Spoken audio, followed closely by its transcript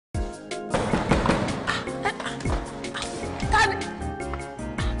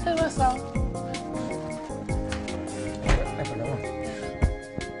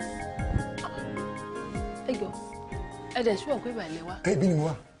dẹ̀ ṣúwọ̀ pé ìbàlẹ̀ wa. Ibi ni mo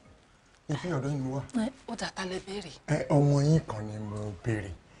wà. Ibi ọ̀dọ́ ni mo wà. Ó dàtà lẹ béèrè. Ọmọ yín kan ni mo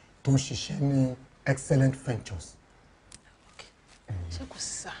béèrè tó ń ṣiṣẹ́ ní Excellent Ventures. Ṣé kò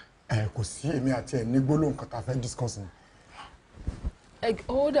sí sá? Kò sí èmi àti ẹ̀ ní gbólóhùn kan tá a fẹ́ discuss ni.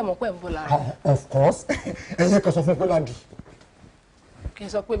 Owó dẹ̀ mọ̀ pé ń bọ̀ lára. Of course. Ẹ̀yin kan sọ fún pé Ladi. Kì í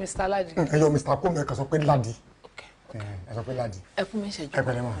sọ pé Mr. Ladi. Ẹ̀yọ Mr. Kome kan sọ pé Ladi. Ẹ sọ pé Ladi. Ẹ fún mi ìṣẹ́jú. Ẹ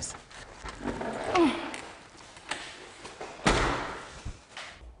pẹ̀lẹ́ mọ́.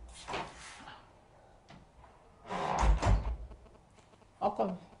 Ọkọ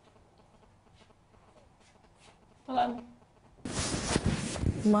mi. Tọ́lá mi.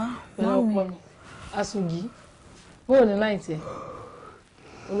 Ma, ọkọ mi. Asungi. Bóò ní láì tiẹ̀.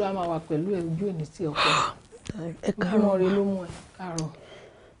 Olúwa máa wà pẹ̀lú ẹ̀ ojú òní tí ọkọ. Ẹ káàárọ̀ rẹ ló mú ẹ káàárọ̀.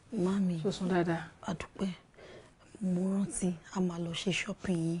 Mami. Ṣó sùn dáadáa. Adúpẹ́. Mo rántí a máa lọ ṣe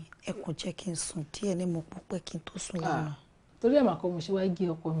shopping yín. Ẹ kò jẹ́ kí n sùn díẹ̀ ní mo púpẹ́ kí n tó sùn lánàá. Torí ẹ̀ mà kọ́ mo ṣe wá gé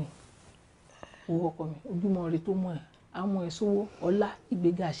ọkọ mi. Owó ọkọ mi. Ojúmọ́ rẹ tó mọ̀ ẹ́. Àwọn ẹ̀sọ́wọ́ ọlá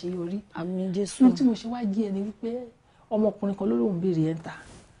ìgbéga àṣeyọrí. Àmín Jésù. Ohun tí mo ṣe wá gé ẹ ni wípé ọmọkùnrin kan ló lóun béèrè ẹ̀ ń ta.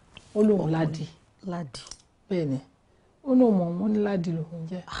 Ó lóun Ládì. Ládì. Bẹ́ẹ̀ ni. Ó ní ọmọ wọn ní Ládì lòun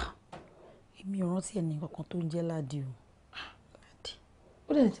jẹ́. Èmi ò rántí ẹni kankan tó ń jẹ́ Ládì o. Ládì.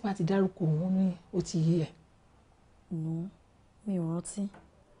 Ó dẹ̀ tí bá ti dárúkọ òun ní ó ti yé ẹ̀. No, mi ò rántí.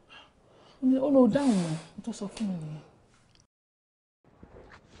 Ó lọ dáhùn mọ́ tó sọ fún mi nìyẹn.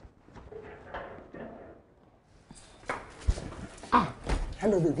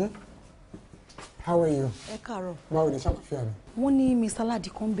 Hello baby. How are you? Ẹ káàárọ̀. Báwo ni ṣàlàfíà ni? Wọ́n ní Mr. Ladi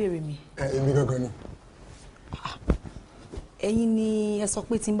kan béèrè mi. Èmi gangan ni. Ẹ̀yin ni ẹ sọ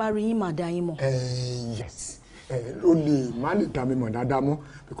pé tí n bá rí yín mà dá yín mọ̀. Yes. Ó lè má lè dá mi mọ̀ dáadáa mọ́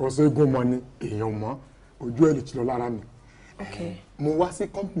because eégún mọ ni èèyàn mọ́ ojú ẹ̀ lè ti lọ lára mi. Mo wá sí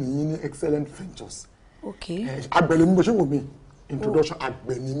company yín ní Excellent Ventures. Àgbẹ̀ ni mo ṣe wò mí introduction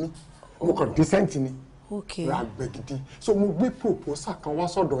àgbẹ̀ ni mí mo kàn decent ni. Àgbẹ̀ gidi so mo gbé proposal kan wá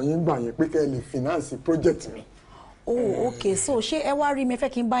sọ́dọ̀ yín gbà yẹn pé kẹ́ ẹ lè finance project mi. So ṣé ẹ wá rí mi fẹ́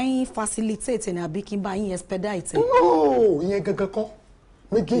kí n bá yín facilitate ni àbí kí n bá yín expedite? No, ìyẹn gangan kọ́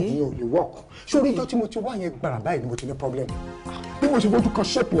méjèèjì yẹn ò lè work sórí ìjọ tí mo ti wá yẹn gbàrà báyìí ni mo ti ní problem bí mo ṣe fojú kan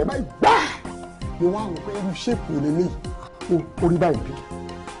shape yẹn báyìí gbáà mo wá wò pé irú shape ò lè léyìí orí báyìí bí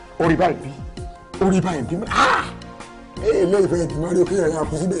orí báyìí bí orí báyìí bí ilé ìfẹ́ ìdìmọ́ rí òkè yẹn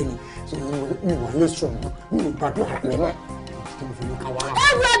àkú síbẹ̀ ni mi wà lè sùn mi ò gbàdúrà rẹ̀ náà tí mo fi ní ká wá. ẹ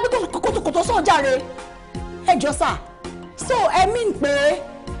wúlò ẹgbẹ́ kòtòkòtò sọ̀ jàre ẹ jọ sà so ẹ mean pé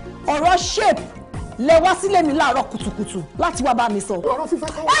ọ̀rọ̀ shape lẹ wá sílé mi láàárọ̀ kùtùkùtù láti wá bá mi sọ. ọ̀rọ̀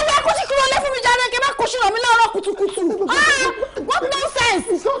fífẹ́ kọ́ wá. ẹ yẹ kó sì kúrò lé fún mi jáde kí ẹ má kó sínú mi láàárọ̀ kùtùkùtù. What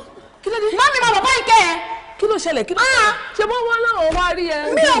nonsense. Kí ló dé? Mami ma bàbá ìkẹ́ ẹ. Kí ló ṣẹlẹ̀ kí ló ṣe bọ́ wọn láwọn wá rí ẹ.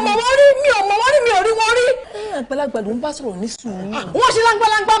 Mi ò mọ̀ wọ́n rí mi ò rí wọn rí. Àgbàlagbà ló ń bá sọ̀rọ̀ ní sùúrù. Wọ́n ṣe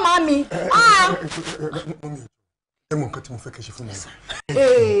láńgbáláńgbá máa mi. Ẹ mọ nǹkan tí mo fẹ́ kẹ́ ṣe fún mi.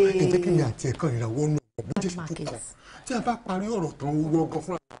 Ẹ jẹ́ kí mi àti ẹ̀kan ìràwọ̀ náà bí jẹ́ ṣe tó kàn. Tí a bá parí ọ̀rọ̀ tán owó ọgán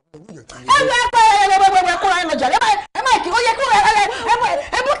fúnra ẹ kóra ẹ lọ jàre ẹ má kí ó yẹ kó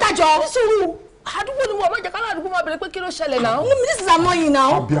ẹ bú tajọ. Sùúrù àdúgbò ni wọ́n bá jẹ́ ká ládùúgbò máa bẹ̀rẹ̀ pé kí ló ṣẹlẹ̀ náà. This is annoying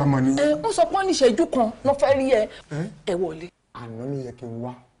now. Abiyamọ ni. Ó sọ pé wọ́n ní ìṣẹ́jú kan lọ́ fẹ́ rí ẹ wọlé. Àná ló yẹ kí n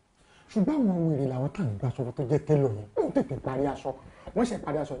wá ṣùgbọ́n àwọn wèrè làwọn tá à ń gbà sọ tó jẹ́ tẹ́lọ̀ yẹn ó tètè parí aṣọ wọ́n ṣe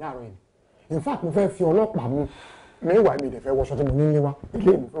parí aṣọ láàárọ̀ yìí in fact mo fẹ́ fi ọlọ́pàá mú mẹ́wàá mi dẹ̀ fẹ́ wọṣọ tí mo ní níwá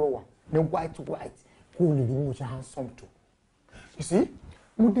ilé mi fẹ́ wà ní white kó o lè rí mo ṣe handsome tó. You see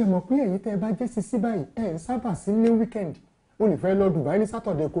mo dẹ̀ mọ̀ pé ẹ̀yin tẹ́ ẹ bá jẹ́ sisi báyìí ẹ̀ ń sábà sí ní weekend o lè fẹ́ lọ Dubai ní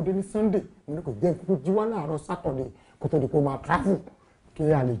Saturday kó dé ní Sunday mo ní kò jẹ́ kó jí wá láàárọ̀ Saturday kó tó di kó máa travel kí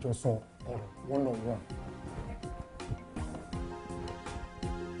a lè jọ sọ ọ̀rọ̀ one on one.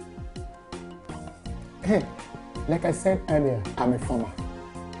 Hey, like I said earlier, I'm a farmer.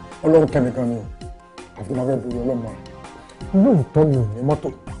 Ọlọ́run kẹ́mi gan ni o. Àfi máa fẹ́ borí ọlọ́mọ rẹ̀. Lóòótọ́ mi ò ní mọ́tò.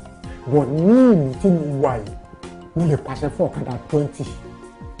 Bọ̀ ní ìlú tí mo wà yìí, mo lè pàṣẹ fún ọ̀kadà 20.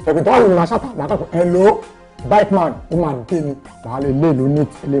 Ẹ̀pẹ̀ tó wà lórí màṣá tàbí àkàkọ́ hello bike man ó máa dé mi. Màá lè lé ìlú ní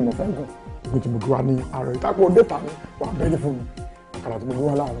ilé ìmọ̀ fẹ́ gùn. Ibi tí mo gbé wa ní àárọ̀ ìtàkùn òde tà mí wà bẹ́ẹ̀ fún mi. Ọ̀kadà tí mo gbé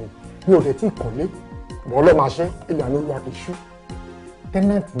wa láàárọ̀ mi ò dẹ̀ tí ì kọ́lé. Bọ̀ ọlọ́mọ aṣẹ́ ilẹ̀ àná olúwa kì í ṣú.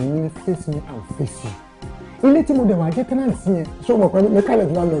 Tenant mi face me and face you. Ilé tí mo dẹ̀ wá jẹ́ tẹ́nàntì yẹn ṣé o mọ̀ pé mẹ́kálẹ̀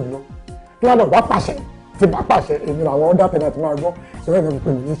tí landlord lọ landlord bá pàṣẹ tí bá pàṣẹ èmi làwọn ọ̀dà tẹ́nàntì máa gbọ́ ṣe wọ́n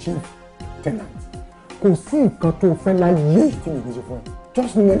pè mí ní chief tenant kò sí nǹkan tó fẹ́ láyé tí mi kì í ṣe fún ẹ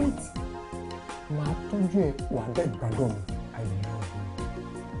just name it máa tọ́jú ẹ wà dẹ́ ìgbádùn mi I love you.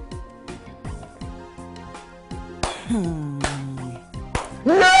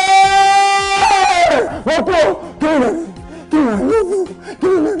 Wọ́n kú kí ni kí ni lọ́ọ̀fù kí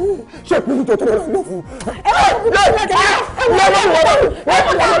ni lọ́ọ̀fù ṣé ìpínlẹ̀ tó tẹ̀lé lọ́ọ̀fù.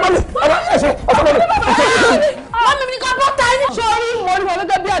 Mọ́mí mi ní ká bọ́ ta ẹni. Sọ́ọ́rí mo rí wọn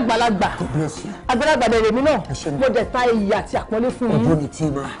gẹ́gẹ́ bí àgbàlagbà. Àgbàlagbà bẹ̀rẹ̀ mi náà. Mo dẹ̀ ta iyì àti àpọ́nlé fún yín. Ọdún ni tí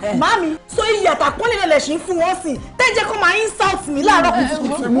ma. Màmí, so iyì àti àpọ́nlé lẹ̀ ṣì ń fún wọn sí. Tẹ́jẹ́ kó máa insult mi láàárọ̀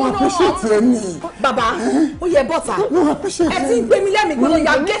kùtùkùtù. Mo appreciate ẹ ní. Bàbá, ó yẹ bọ́ta. Ẹ ti ń gbé mi lẹ́mìí gbọ́dọ̀, you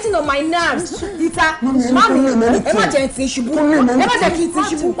are getting on my nerves. Ìta, màmí, ẹ má jẹ́ ti ṣubú. Ẹ má jẹ́ kí n ti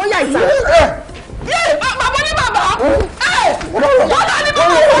ṣubú. Ó yá ìta. Bàbá ní bàbá. Bọ́lá ní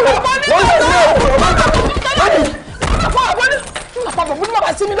bàbá. Bàbá ní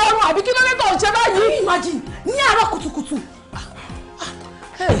bàbá sí mi lọ́rùn àbí kí ló dé tó ń ṣe báyìí? Imagine ní àárọ̀ kùtùkùtù.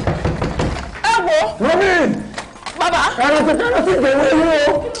 Ẹ wo. Mọ́mí. Bàbá. Ẹ̀rọ ti gbèrú ewu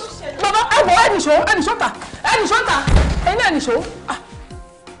o. Bàbá ẹ wo ẹnìṣó ta ẹni ẹnìṣó.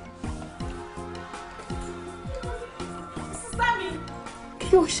 Sami. Kí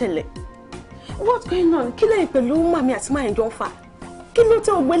ló ṣẹlẹ̀? What's going on? Kí lẹ́yìn pẹ̀lú màmí àti máa ẹ̀jọ́ ń fà? Kí ló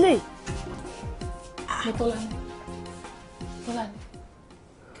tẹ́ ògbélé? Tọ́lání,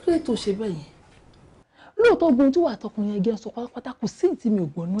 kí ló tó ṣe bẹ́ẹ̀ yẹn? Lóòótọ́ ogun tí wà tọkùnrin ẹgẹ́ sọ pátápátá kò sí ìtì mi ò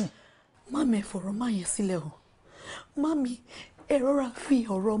gbọ́nú ẹ̀. Màmí ẹ fọ̀rọ̀ má yẹn sílẹ̀ o. Màmí ẹ rọra fi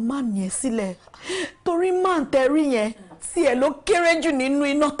ọ̀rọ̀ má yẹn sílẹ̀. Torí máa ń tẹrí yẹn tí ẹ ló kéré jù nínú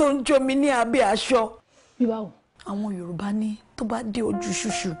iná tó ń jó mi ní abẹ́ aṣọ. Bí báwo? Àwọn Yorùbá ní tó bá dé ojú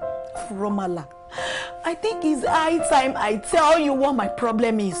ṣùṣù fúrọ́ máa là. I think it's high time I tell you what my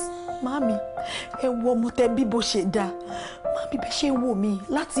problem is. Màmí ẹ wo ọmọ tẹ bí bó ṣe dáa. Màmí bẹ́ẹ̀ ṣe ń wò mí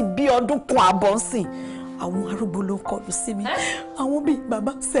láti bí ọdún kan àbọ̀ sìn. Àwọn arúgbó ló ń kọlù sí mi. Àwọn bíi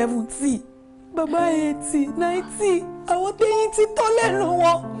bàbá 70, bàbá 80, 90. Àwọn téyín ti tọ́ lẹ́nu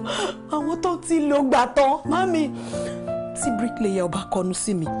wọn. Àwọn tó ti lò gbà tán. Màmí tí bricklayer ọba kọnu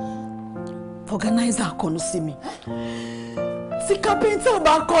sí mi, organizer kọnu sí mi, tí carpenter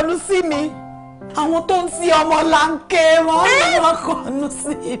ọba kọnu sí mi, àwọn tó ń ti ọmọ láńké wọn kọnu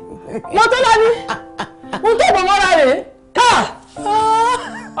sí mi. Mo tó lọ ní. Mo tó bọ̀ mọ́ra rẹ̀.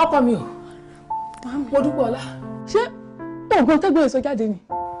 Ọkọ mi ò. Mo dúpọ̀ ọlá. Ṣé òògùn tẹ́gbẹ́ èso jáde ni?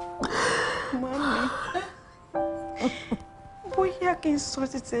 Màmí, bóyá kí n sọ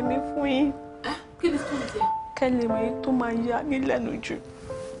ti tèmi fún yín. Kí ni sọ́ọ̀nù tiẹ̀? Kẹ́lẹ́ mi tó máa yá mí lẹ́nu jù.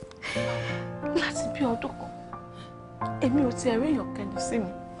 Láti bí ọdún kan, èmi ò tiẹ̀ rí èèyàn kẹ́nu sí mi.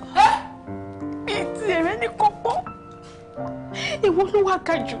 Bí ti ẹ̀rẹ́ ní kọ́pọ́, ìwọ ló wá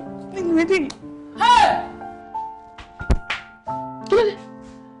ga jù nínú ilé yìí. Kí ló dé?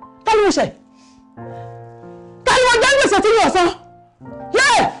 Ta ló ń ṣe? Ta ni wọ́n jẹ́ gbèsè tí yóò san?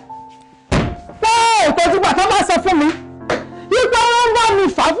 Pé ètò ìgbà tó bá sọ fún mi, ipò wọn ń bá mi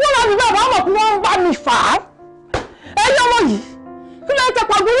fà á, fúnra mi bẹ́ẹ̀ bá mọ̀ pé wọ́n ń bá mi fà á. Ẹyẹ ọmọ yìí, kí ló ń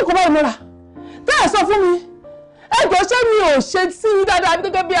tẹpa gbórúkọ bá ìmúra? Tẹ́ ẹ̀ sọ fún mi, ẹjọ́ ṣé mi ò ṣe sí dáadáa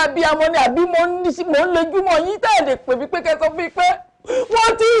gẹ́gẹ́ bí abiyamọ ni àbí mo ń lejúmọ̀ yín tẹ́ ẹ̀ lè pè mí pé kẹ́ sọ fún mi pé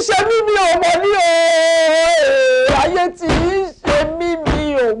wọ́n ti ń ṣe mí mi ò mọ̀ ní o, ayé ti ń ṣe mí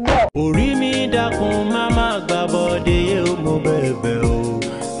mi ò mọ̀. Orí mi dákun má má gbà bọ́dé o mo bẹ̀bẹ̀ o,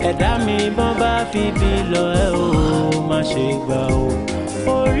 ẹ̀dá mi bọ́n bá fi bí lọ ẹ o má ṣe gbà o.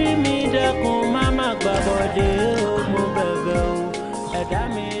 Orí mi dákun má má gbà bọ́dé o mo bẹ̀bẹ̀ o, ẹ̀dá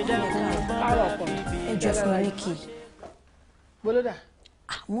mi dákun bọ́n bá fi bí lọ ẹ o. Ẹjọ́ fún mi kì í. Bólódà.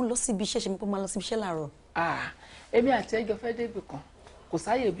 Mo ń lọ síbi iṣẹ́ ṣe mi pé máa lọ síbi iṣẹ́ láàárọ̀. Èmi àti ẹjọ́ fẹ́ débi kan. Kò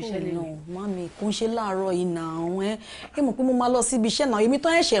sáyè ibi iṣẹ́ lé mi. Mami kò ń ṣe láàárọ̀ iná àwọn ẹ mọ̀ pé mo máa lọ síbi iṣẹ́ náà èmi tó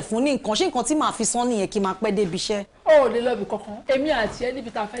ẹ̀ṣẹ̀ fún ní nǹkan ṣé nǹkan tí màá fi san nìyẹn kí n máa pẹ́ débi iṣẹ́. Ó lè lọ ibi kankan èmi àti ẹ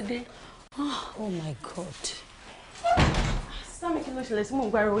níbi tá a fẹ́ dé. Oh my God. Sami kí ló ṣẹlẹ̀ sí mò ń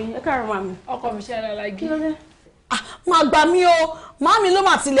gbá ìròyìn ẹ káàárọ̀ màmí. Ọkọ mi ṣe ara la gí. Kí ló dé? Máa gbà mí o màmí ló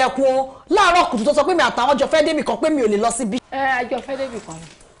máa tilẹ̀kùn o láàárọ̀ kùtù tó sọ pé mi àtàwọn jọ fẹ́ débi kan pé mi ò lè lọ síbi. Àjọ fẹ́ débi kan ni.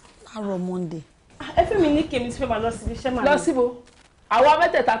 Láàárọ̀ Monday. Ẹ fẹ́ mi ní kèmí tí fẹ́ máa lọ síbi iṣẹ́ màmí. Lọ síbo àwa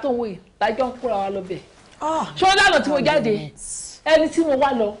mẹ́tẹ̀ẹ̀ta tó ń wò yìí lájọ́ ń kóra wa lọ bẹ̀. Ṣé wọ́n lánàá tí mo jáde ẹni tí mo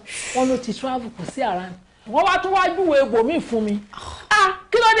wá lọ wọn ló ti travel kò sí around wọ́n wá tún wá júwe ibòmíì fún mi.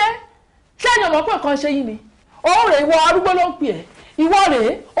 Kí ló dé sẹ́yìn ọmọ pé nǹkan ṣe yìí ni òun rèé ìwọ arúgbó ló ń pè ẹ́ ìwọ rèé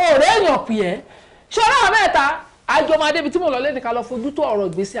òòrè èèyàn pè ẹ́ ṣọlá àwọn mẹ́ta àjọ máa débi tí mo lọ lẹ́nu ká lọ fojú tó ọ̀rọ̀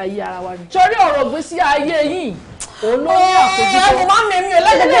ìgbésí ayé ara wa ni. sórí ọ̀rọ̀ ìgbésí ayé yìí òun ló ní àfojúsùn. Mo máa ń èmi ò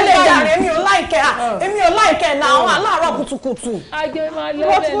lẹ́gbẹ̀ẹ́ lè jà rẹ̀ èmi ò láìkẹ́ náà àwọn aláàárọ̀ kùtùkùtù. Àjọ máa lọ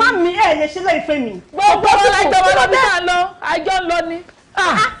But màmí ẹ̀ lè ṣe lẹ́yìn fẹ́ mi. gbogbo ọlọ́jọ́ wọn lọ bí à ń lọ àjọ ń lọ ni.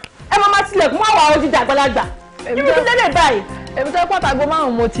 Ẹ máa tilẹ̀kùn mọ́ àwọn òjijì àgbàlagbà. Ibi tí lélẹ̀ báyìí. èmi tó pàtàkì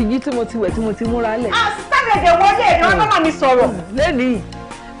márùn-ún mo ti jí tí mo ti wẹ̀ tí mo ti múra lẹ̀. Sítẹ́ẹ̀dẹ̀ wọlé ẹ̀ ni wọ́n bá mi sọ̀rọ̀. lẹ́nìí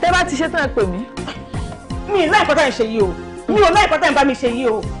tẹ́ bá ti ṣe tán ẹ pè mí. Mi ì láì pátá ìṣe yìí o. Mi ò láì pátá ìbá mi ṣe yìí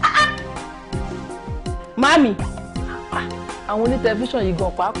o. Màmí, àwọn oní tẹlifíṣàn yìí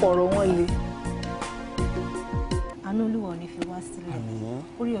gan pàápọ̀ ọ̀rọ̀ wọn le. àánú Olúwa ò ní fi wá sílẹ̀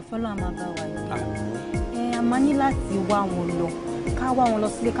orí ọ̀fẹ́ Ọlọ́run máa bá wa yìí. A máa ní láti wá wọn lọ ká wá wọn lọ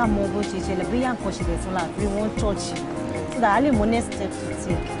sílé ká mọ bó ṣe ṣẹlẹ̀ bóyá nǹkan ṣẹlẹ̀ tún láàbí wọn ṣọ́ọ̀ṣì so that a lè mọ next step to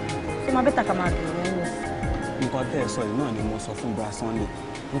take so máa bẹ́tà ká máa bẹ̀rẹ̀ wọn wò. nǹkan tẹ́ ẹ sọ yìí náà ni mo sọ fún bra Sunday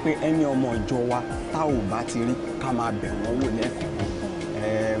wípé ẹni ọmọ ìjọ wa tá ò bá ti rí ká máa bẹ̀ wọ́n wò lẹ́ẹ̀kọ̀ọ̀kan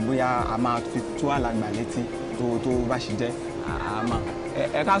bóyá a máa fi tó alàgbà létí tó bá ṣe jẹ́ àmà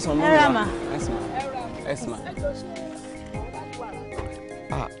ẹ ká sọ mọ́ wa ẹ̀sìmà.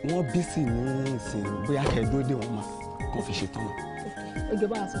 wọ́n bí sí ní ìsìn bóyá kẹ́ẹ̀dódé wọn mà kó fi ṣetán náà. ẹgbẹ́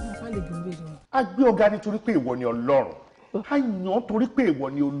bá a sọ fún apá lè gbé méjì wọn. a gbé ọ̀gá nítorí pé ìwọ ni Ọlọ́run a yàn torí pé ìwọ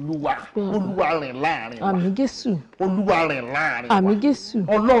ni Olúwa rìn láàrin wa àmín Jésù Olúwa rìn láàrin wa àmín Jésù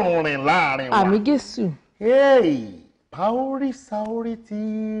Ọlọ́run rìn láàrin wa àmín Jésù. Paori saori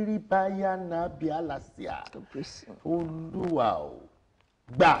tiri baya na bialasia. Olúwa o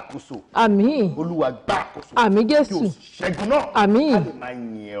gba àkóso. Àmín. Olúwa gba àkóso. Àmín Jésù. Ṣẹ́gun náà. Àmín. A lè máa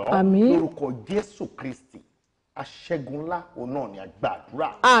yìn ọ́. Àmín. Lórúkọ Jésù Kristi. Aṣẹ́gun ńlá òun náà ni a gbàdúrà.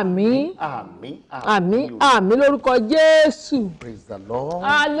 Àmín. Àmín. Àmín. Àmín lórúkọ Jésù. Praise the Lord.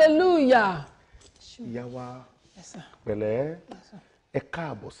 Hallelujah. Ìyá wa pẹ̀lẹ́ ẹ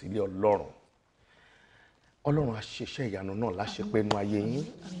káàbọ̀ sílé Ọlọ́run. Ọlọ́run á ṣiṣẹ́ ìyanu náà láṣepé inú ayé yín.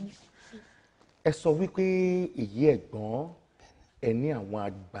 Ẹ sọ wípé èyí ẹ̀gbọ́n ẹ ní àwọn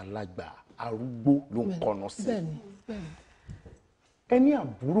àgbàlagbà arúgbó ló ń kọ̀nà sí. Ẹ ní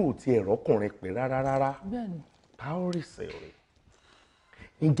àbúrò tí ẹ̀rọ ọkùnrin pè rárá. Paori sẹ̀rẹ̀.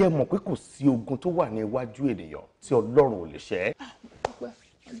 Ǹjẹ́ mọ̀ pé kò sí ogun tó wà ní iwájú ènìyàn tí Ọlọ́run ò lè ṣẹ́?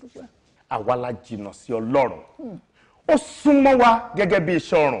 Àwa la jìnnà sí Ọlọ́run. Ó súnmọ́ wa gẹ́gẹ́ bí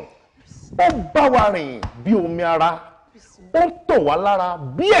iṣan ọrùn. Ó bá wa rìn bí omi ara, ó ń tọ̀ wá lára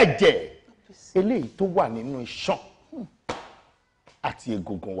bí ẹ̀jẹ̀ eléyìí tó wà nínú iṣan àti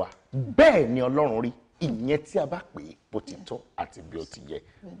egungun wa. Bẹ́ẹ̀ ni Ọlọ́run rí ìyẹn tí a bá pè é bó ti tọ́ àti bí ó ti yẹ.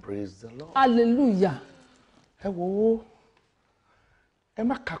 Praise the Lord. Hallelujah. Ẹ wo ẹ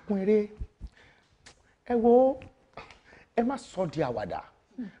má kakún eré, ẹ wo ẹ má sọ di àwàdà.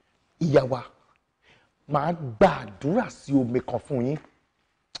 Ìyá wa máa gbàdúrà sí omi kan fún yín.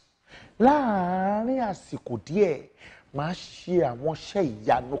 Láàárín àsìkò díẹ̀ máa ṣe àwọn iṣẹ́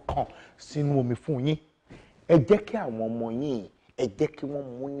ìyanu kan sínú omi fún yín. Ẹ jẹ́ kí àwọn ọmọ yín ẹ jẹ́ kí wọ́n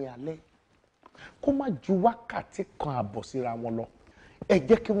mu ní alẹ́ kó má ju wákàtí kan àbọ̀ síra wọn lọ. Ẹ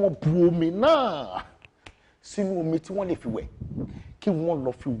jẹ́ kí wọ́n bu omi náà sínú omi tí wọ́n lè fi wẹ̀ kí wọ́n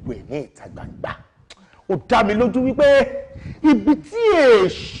lọ fi wẹ̀ ní ìta gbangba. Ó dá mi lójú wípé ibi tí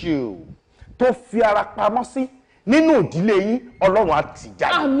èṣù tó fi ara pamọ́ sí nínú ìdílé yín Ọlọ́run á tì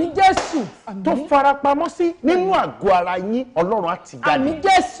jáde. Àmín Jésù. Tó farapamọ́ sí nínú àgọ́ ara yín Ọlọ́run á tì jáde. Àmín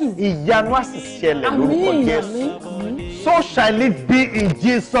Jésù. Ìyanu á sì ṣẹlẹ̀ lórúkọ Jésù. So shall it be in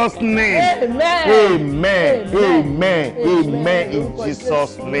Jesus' name. Amen. Amen. Amen. In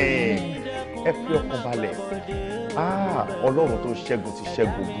Jesus' name. Ẹ fi ọkàn balẹ̀. Ọlọ́run tó ṣẹ́gun ti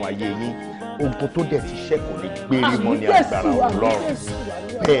ṣẹ́gun ogun ayé yín. Ogun tó dẹ̀ ti ṣẹ́ kò ní gbérí mọ́ ní agbára Ọlọ́run.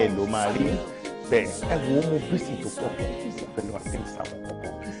 Bẹ́ẹ̀ ló máa rí. Bẹ́ẹ̀ ẹ wo mo bísí tó pọ̀ pẹ̀lú àtẹ̀sí àwọn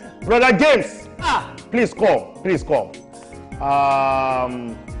kọ̀ọ̀kan. Brother James, please come.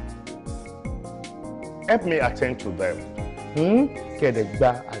 Help me attend to them. Kẹ̀dẹ̀ gba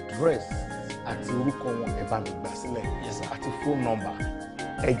address àti orúkọ wọn ẹ bá mi gbà sílẹ̀ àti phone number.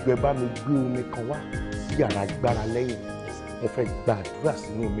 Ẹjọ́ ẹ bá mi gbé omi kan wá sí yàrá agbára lẹ́yìn. Mo fẹ́ gba àdúrà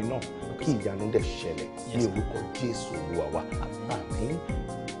sínú omi náà kí ìyanu dẹ̀ ṣẹlẹ̀ ní orúkọ Jésù Olúwa wa. Àmín.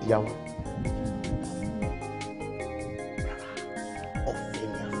 Ìyá wa.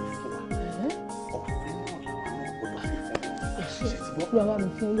 Olúwa mi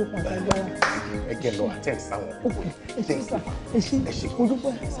fún olókun àtàgbára. Ẹ jẹ́ lọ attend sáwọn ọkọ yìí. Ẹ ṣe kó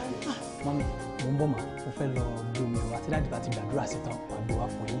dúpẹ́. Mami, mo ń bọ̀ mà, mo fẹ́ lọ gbé omi ọ̀rọ̀ àti dáàdì bá ti gbàdúrà sí tán, màá gbé wá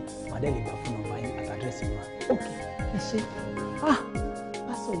fún yín, màá dẹ̀ lè gbà fún nọ́mbà yín àti àdírẹ́sì yín mà. Ok, ẹ ṣe.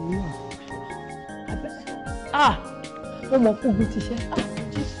 Pásọ̀ yìí mà. Mo mọ̀ kó ogun ti ṣẹ́.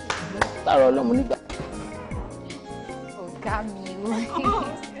 Láàárọ̀ ọlọ́mọ nígbà. Ọ̀gá mi o.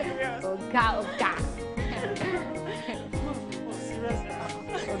 Ọ̀gá.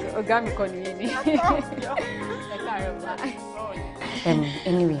 Ọ̀gá mi kọ́ nìyẹn ni.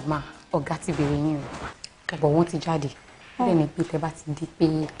 Anyway ma ọ̀gá ti bèrè yín o bọ̀ wọ́n ti jáde bẹ́ẹ̀ ni pé tẹ́ bá ti di pé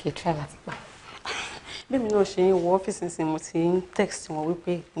kẹ́ try láti pa. bí mi náà ṣe ń wọ ọ́fíìsì sí mo ti ń text wọn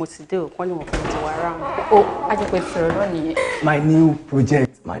wípé mo ti dé òkú lè mọ̀ pé mo ti wá ráhùn. ó ajẹ́pẹ́ sọ̀rọ̀ náà nìyẹn. My new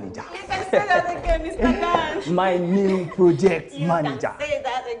project manager. Say that again, Mr. Dan. My new project manager. Say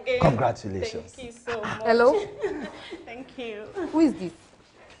that again. Congratulations. Thank you so much. Hello? Thank you. Who is this?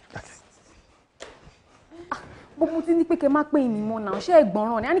 Gbogbo tí ní pé kẹ́ má pè mí mọ́ náà, ṣé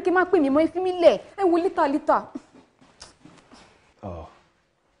ẹ̀gbọ́nràn ni? A ní kẹ́ má pè mí mọ́, ẹ fi mí lẹ̀. Ẹ wo lítà.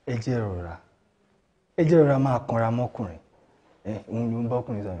 Ẹ jẹ́ rọra máa kanra mọ́kùnrin. Òun ló ń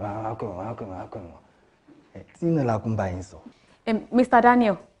bọ́kùnrin sọ, akọ̀rọ̀. Tí iná làkún bá yín sọ. Mr.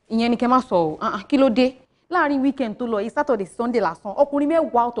 Daniel, ìyẹn ni kẹ́ má sọ o. Kí ló dé? Láàárín weekend tó lọ yìí, Saturday, Sunday lásán, ọkùnrin 10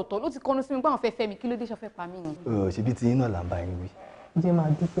 ọ̀tọ̀ọ̀tọ̀ ló ti kọnu sí mi pé àwọn fẹ́ fẹ́ mi. Kí ló dé ṣe fẹ́ pa mí ni? Ṣebí tí iná là ń bá yín wí. Jẹ́ máa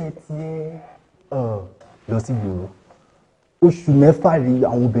dúpẹ́ tiẹ̀ lọ sí gbòòrò. Oṣù 6 rí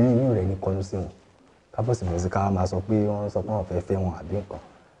àwọn obìnrin inú rẹ̀ ní kọnu sí wọn. Kábọ̀sì bọ̀ sí ká máa sọ pé wọ́n sọ pé wọ́n fẹ́ fẹ́ wọn àbí nǹkan.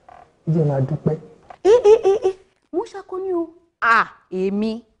 Jẹ́ máa dúpẹ́. Mo ṣàkóní o.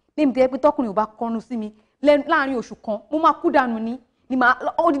 Èmi níbi tẹ́ pé tọkùnrin ò bá kọnu sí mi láàárín oṣù kan, mo máa kú dànù ni máa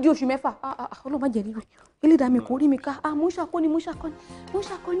odidi oṣù 6. Ọlọ́run má jẹ́ rírò. Elédàá mi kò rí mi ká. Mo ṣàkóní.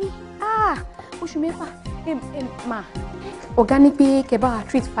 Oṣù 6. Ma, ọ̀gá ní pé kẹ́ bá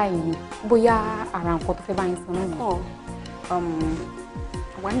treat file yìí bóyá ara nǹkan tó fẹ́ bá yín san náà.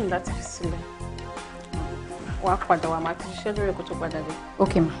 Wà ní láti fi sílẹ̀. Wà á padà wà máa ti ṣiṣẹ́ lórí ẹ̀kọ́ tó padà dé.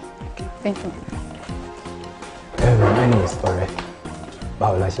 Okay, ma. Thank you. Anyways, ọ̀rẹ́,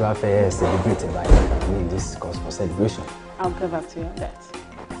 báwo la ṣe wá fẹ́ celebrate báyìí in this cause for celebration? I'll get back to you on that.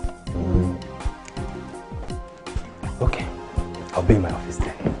 Okay, I'll be in my office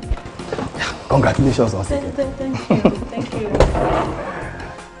then. Congratulations once again. Thank you.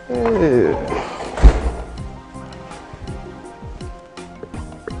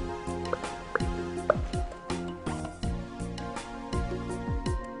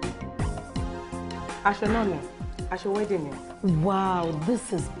 Aṣọ náà ni, aṣọ wedding ni. Wow,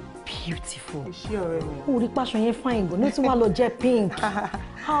 this is beautiful. Iṣẹ́ ọ̀rẹ́ mi. Ó rí pàṣọ yẹn fine gan, ní tí wàá lọ jẹ́ pink.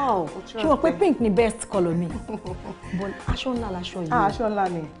 How? Ṣé wọ́n pé pink ni best colour mi? But aṣọ ńlá laṣọ yìí. Aṣọ ńlá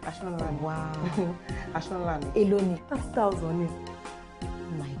ni. Wow. Aṣọ ńlá ni. Èló ni? 30,000 ni.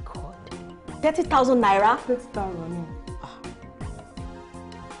 My God. 30,000 naira? 30,000 ni.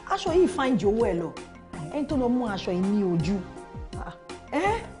 Aṣọ yìí fine ju owó ẹ lọ. Ẹni tó lọ mú aṣọ yìí ní ojú.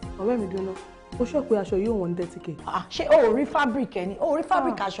 Ọ̀rẹ́ mi dúró. Ó sọ pé aṣọ yóò wọ́n 30K. Ṣé o rí fabric ẹni? O rí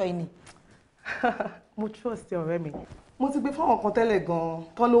fabric aṣọ yìí ni? Mo trust ọ̀rẹ́ mi. Mo ti gbé fáwọn kan tẹ́lẹ̀ gan-an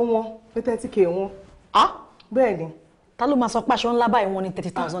tán ló wọ́n pé 30K wọ́n. Bẹ́ẹ̀ ni. Ta ló máa sọ pé aṣọ ńlá báyìí wọ́n ní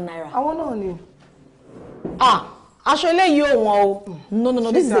 30,000 naira? Àwọn náà ni. Aṣọ eléyìí ò wọ́n o.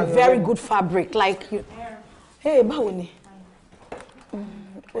 No, this is a very good fabric like you. Hey, báwo ni?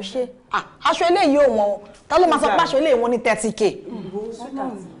 O ṣe. Aṣọ eléyìí ò wọ́n o. Ta ló máa sọ pé aṣọ eléyìí wọ́n ní 30K?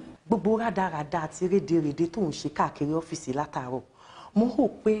 Gbogbo rádaràda àti rédèrèdè tó ń ṣe káàkiri ọ́fíìsì látàárọ̀ mo hò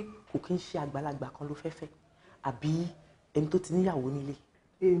pé kò kí ń ṣe àgbàlagbà kan ló fẹ́fẹ́ àbí ẹni tó ti níyàwó nílé.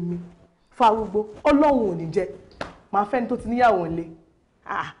 Èmi Fárúgbó Ọlọ́run ò ní jẹ́ máa fẹ́ni tó ti níyàwó nílé.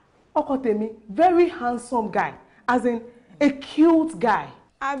 Ọkọ tèmi very handsome guy as in a cute guy.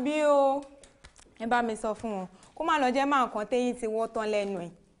 Àbí o ẹ bá mi sọ fún wọn kó má lọ jẹ́ máa nǹkan téyín ti wọ́ tán lẹ́nu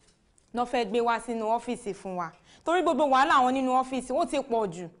ẹ̀ lọ́ fẹ́ gbé wá sínú ọ́fíìsì fún wa torí gbogbo wàhálà àwọn nínú ọ́fíìsì ó ti pọ̀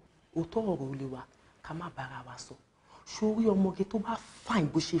jù. Òótọ́ ọ̀rọ̀ ò lè wà ká má bára wa sọ sórí ọmọge tó bá fàìn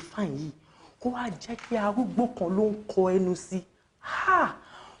bó ṣe fàìn yìí kó wá jẹ́ pé arúgbó kan ló ń kọ ẹnu sí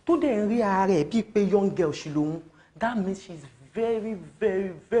tó dẹ̀ ń rí ara ẹ̀ bíi pé young girl ṣì lòun that means she is very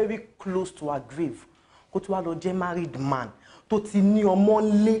very very close to her grave kó tó wá lọ jẹ́ married man tó ti ní ọmọ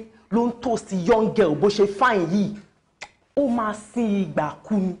ńlé ló ń tò sí young girl bó ṣe fàìn yìí ó máa sin ìgbà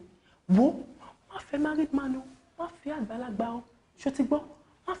kú ni wo má fẹ́ married man o má fẹ́ àgbàlagbà o ṣó ti gbọ́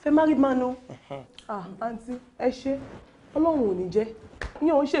má fẹ́ married man o. Àǹtí ẹ ṣé Ọlọ́run ò ní jẹ́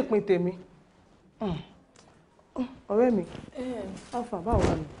yín ò ń ṣèpin tèmi. Ọ̀rẹ́ mi alfa báwo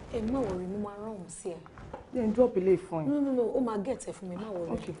wà ní. Má worry mo máa rán òun sí ẹ. Jẹ́ n drop ilé ìfọ̀n yìí. No, ó máa gẹ̀ẹ́tẹ̀ fún mi, má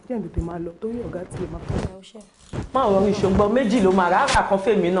worry. Ok, jẹ́ n tètè máa lọ torí ọ̀gá tí lè máa fọ́. Má wọrí ṣùgbọ́n méjì ló máa rárá kan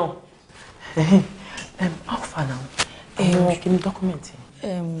fèmí náà. Alfa náà àwọn kí ni dọ́kúmẹ̀ntì.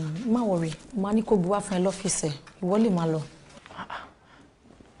 Má worry máa ní kó bu wá fún ẹ lọ́fíìsì ẹ̀ ìwọ lè máa lọ.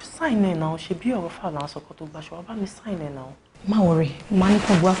 Sign ẹ̀ náà ṣe bí ọ̀rọ̀ fà láwọn sọ̀kọ̀ tó gbaṣọ wá bá mi sign ẹ̀ náà. Má worry máa ní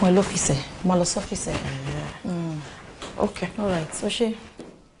kó bu wá fún ẹ lọ́fíìsì ẹ̀ máa lọ sọ́fíìsì ẹ̀. Okay. All right, so ṣe.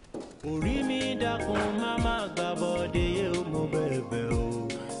 Orí mi dákun má má gbà bọ́dé yé o mo bẹ̀bẹ̀ o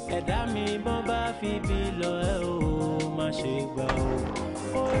ẹ̀dá mi bọ́n bá fi bí lọ ẹ o má ṣe gbà o.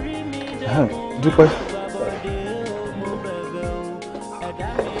 Orí mi dákun má má gbà bọ́dé yé o mo bẹ̀bẹ̀ o ẹ̀dá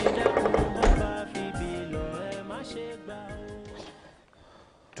mi dákun bọ́n bá fi bí lọ ẹ má ṣe gbà o.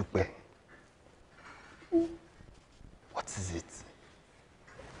 Dúpẹ́, what is it?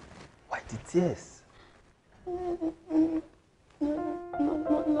 Why the tears?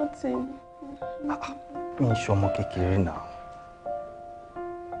 Nothing. Mi ń ṣọmọ kékeré náà.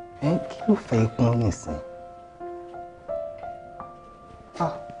 Kí ló fẹ́ ikún nísìn?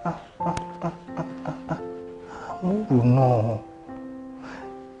 kúrò náà.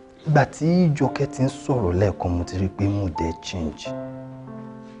 Ìgbà tí Jọkẹ́ ti ń sọ̀rọ̀ lẹ́ẹ̀kan mo ti rí pé mood ẹ̀ change.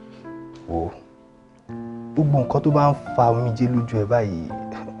 Wo gbogbo nǹkan tó bá ń fa omijé lójú ẹ báyìí,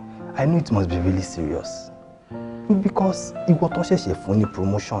 I know it must be really serious. Because ìwọ tó ṣẹ̀ṣẹ̀ fún ní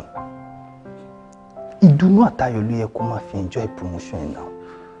promotion. Ìdùnnú àtayọ̀ ló yẹ kó máa fi enjoy promotion now.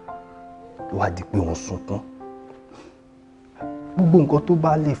 Wá di pé òun sunkún. Gbogbo nǹkan tó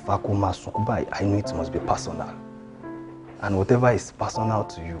bá lè fa kó máa sunkún báyìí, I know it must be personal. And whatever is personal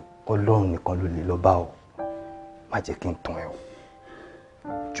to you, Ọlọ́run nìkan ló lè lọ bá ọ. Má jẹ́ kí n tàn ẹ́ o.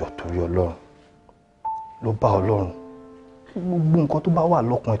 Jọ̀ọ́ torí Ọlọ́run. Lọ bá Ọlọ́run. Gbogbo nǹkan tó bá wà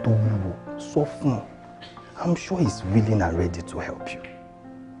lọ́kàn ẹ tó wúwo, sọ fún un. I'm sure he's willing and ready to help you.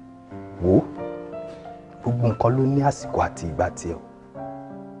 Wo, gbogbo nǹkan ló ní àsìkò àti ìgbà tiẹ̀ o.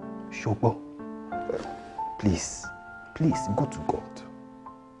 Ṣùgbọ́n, please, go to God.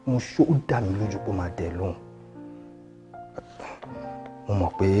 Mo ṣó ó dá mi lójú pé ó máa dẹ̀ lóhùn. Mo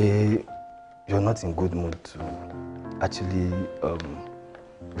mọ̀ pé you're not in good mood to actually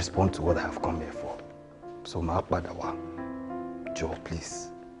respond to what I have come here for. So màá padà wá. Jọ̀ọ́, please.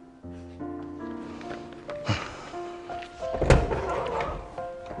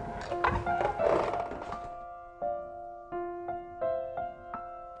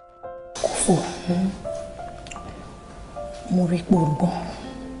 Mo rí pé ọgbọ́n,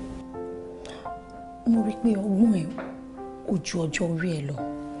 mo rí pé ọgbọ́n ẹ̀ ó ju ọjọ́ orí ẹ̀ lọ.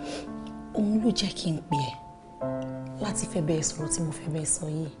 Òun ló jẹ́ kí n pè ẹ́ láti fẹ́ bẹ́ẹ̀ sọ̀rọ̀ tí mo fẹ́ bẹ́ẹ̀ sọ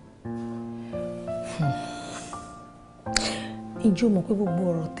yìí. Ìjọ mọ̀ pé gbogbo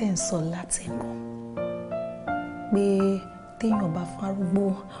ọ̀rọ̀ tẹ́ ń sọ látẹ̀kọ̀ pé téèyàn bá farúgbó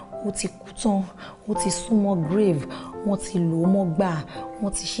ó ti kú tán, ó ti súnmọ́ grave, wọ́n ti lò ó mọ́gbà,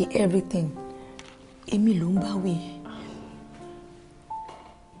 wọ́n ti ṣe everything. Èmi ló ń bá wí.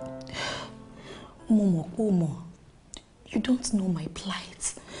 Mo mọ̀ pé o mọ̀. You don't know my plight.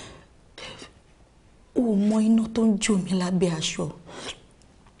 O mọ iná tó ń jó mi lábẹ́ aṣọ.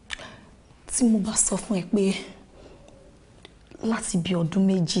 Tí mo bá sọ fún ẹ pé láti bí ọdún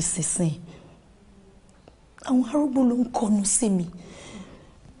méjì sísìn, àwọn arúgbó ló ń kọnu sí mi.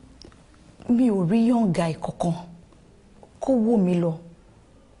 Mi ò rí young guy kankan kó wò mí lọ,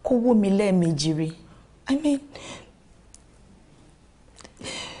 kó wò mí lẹ́ẹ̀mejì rí. I mean,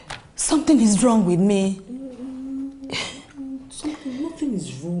 something is wrong with me. Nothing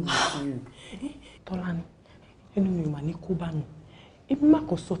is wrong with you. Tọ́lání, ẹnu mi mà ní kó bá mi. Èmi má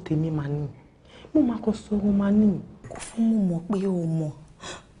kàn sọ tèmi mà ní. Mo má kàn sọ ọmọ mà ní. Kò fún mo mọ̀ pé o mọ̀.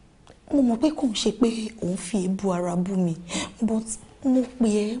 Mo mọ̀ pé kò ń ṣe pé òun fi èébú ara bú mi. But mo pè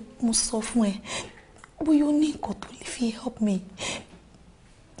ẹ́, mo sọ fún ẹ. Bóyá o ní nǹkan tó lè fi help me.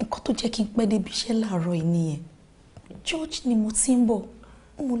 Nǹkan tó jẹ́ kí n pẹ́ débi iṣẹ́ láàárọ̀ yìí nìyẹn. Church ni mo ti ń bọ̀.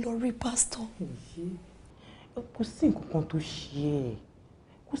 Mo lọ rí pastor. Kò sí nǹkan kan tó ṣe ẹ́.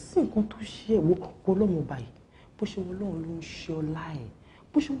 Kò sí nǹkan tó ṣe ẹ́. Wo Ọlọ́run báyìí. Bó ṣe wọ́n Ọlọ́run ló ń ṣe ọlá ẹ̀.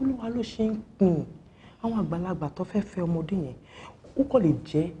 Bó ṣe wọ́n Ọlọ́run ló ṣe ń pín. Àwọn àgbàlagbà tó fẹ́ fẹ́ ọmọdé yẹn, ó kọ́ lè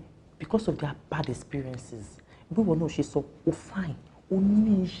jẹ́ because of their bad experiences. Bí wọ́n náà ṣe sọ, ó fine. Ó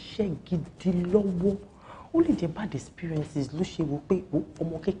ní iṣẹ́ gidi lọ́wọ́. Ó lè jẹ́ bad experiences ló ṣe wò pé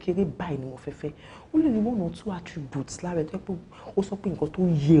ọmọ kékeré báyìí ni mo fẹ́ fẹ́. Ó lè ní one or two attributes lára ẹ̀ tó pé ó sọ pé nǹkan tó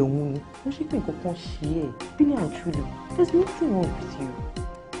yẹ òun ni. Ó ṣe pé nǹkan kan ṣe ẹ̀. Really and truly, there's nothing wrong with you.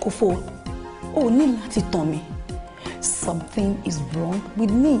 Kòfó, o ní láti tàn mí. Something is wrong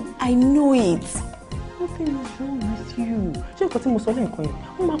with me. I know it. Nothing is wrong with you. Ṣé nǹkan tí mo sọ lẹ́ẹ̀kan yẹn?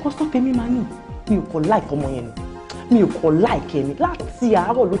 Ó máa kọ́ sọ tèmi máa ní. Mi ò kọ́ like ọmọ yẹn ni. Mi ò kọ́ like ẹni. Láti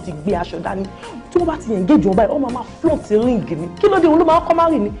àárọ̀ ló ti gbé aṣọ dání. Tí wọ́n bá ti engage wọn báyìí, ó máa flaunt ring ni. Kí ló dé òun ló máa kọ́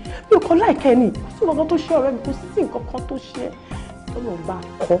márì ni? Mi ò kọ́ like ẹni. Kò sí nǹkan tó ṣe ọ̀rẹ́ mi, kò sí nǹkan kan tó ṣe. Ọlọ́run bá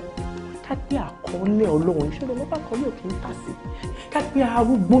kọ́. Ká pé àkọọ́lẹ̀ Ọlọ́run, iṣẹ́ lọ́wọ́ bá kọ́ọ́lẹ̀ òkè ń tà sí. Ká pé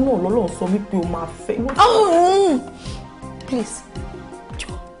arúgbó náà lọ́lọ́run sọ wípé o máa fẹ́. Please.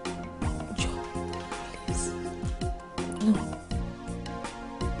 Joe, please. No.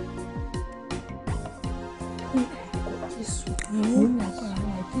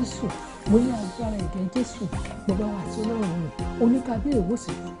 Mo ní agbára ẹ̀jẹ̀ Jésù, bàbá wa àti Ọlọ́run mi, oníkàbí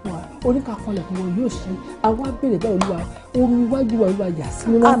ìwòsàn fún wa, oníkàkọlẹ̀ fún wọn yóò ṣe, àwa béèrè bá Olúwa, omi iwájú wa Olúwa yà sí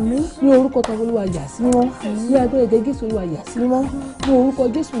mímọ́, ní orúkọ tó Olúwa yà sí mímọ́, ní agbára ẹ̀jẹ̀ Jésù Olúwa yà sí mímọ́, ní orúkọ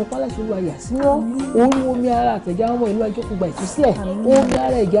Jésù mo pálàṣẹ Olúwa yà sí mímọ́, òun omi ara àtẹ̀jẹ̀ àwọn ọmọ Olúwa jẹ́ kó gba ìtúsílẹ̀, omi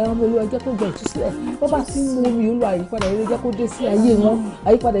ara ẹ̀jẹ̀ àwọn ọmọ Olúwa jẹ́ kó gba ìtúsílẹ̀, bàbá tí ń mu omi Olúwa àyípadà rere jẹ́ kó dé sí ayé wọn,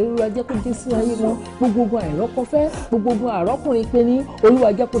 àyípadà rere Olúwa jẹ́ kó dé sí ayé wọn, gbogbo àìrọ́kọfẹ́, gbogbo àrọ́kùnrin pé ní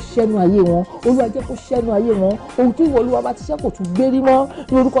Olúwa jẹ́ kó ṣẹ́nu ayé wọn, Olúwa jẹ́ jẹ́ kó ṣẹ́nu ayé wọn ohun tí ìwọ Olúwa bá ti ṣẹ́ kò tún gbérí mọ́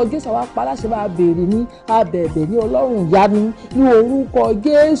ní orúkọ Jésù àwa pa láṣẹ máa béèrè ní abẹ̀bẹ̀ ní Ọlọ́run ìyanu ní orúkọ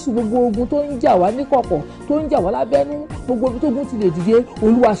Jésù gbogbo ogun tó ń jà wá níkọ̀kọ̀ tó ń jà wá lábẹ́nú gbogbo ibi tó gun ti lè dìde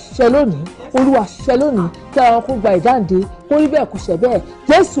Olúwa ṣẹ́ lónìí Olúwa ṣẹ́ lónìí kí àwọn kó gba ìdáǹdè kó rí bẹ́ẹ̀ kó ṣẹ bẹ́ẹ̀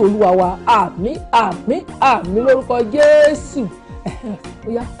Jésù Olúwa wa àmín àmín àmín lórúkọ Jésù ó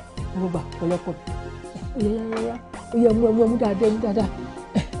yá mo gbà ọlọ́kọ̀ ó yẹ mú dáadáa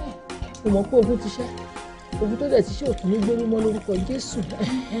mo mọ̀ pé ogun ti ṣẹ́ ogun tó dẹ̀ ti ṣe òtún ní gbórí mọ́ lórúkọ Jésù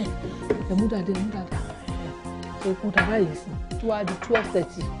ẹ mú dáadáa ṣe kú dábàá yìí sí tó wá di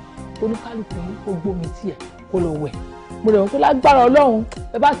 12:30 oníkálukú yìí kó gbómi tiẹ̀ kó lọ wẹ̀ mo rẹ̀ wọ́n pé lágbára Ọlọ́run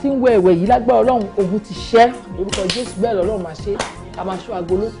ẹ bá ti ń wẹ ẹ̀wẹ̀ yìí lágbára Ọlọ́run ogun ti ṣẹ́ lórúkọ Jésù bẹ́ẹ̀ lọ́lọ́run máa ṣe ká máa ṣọ́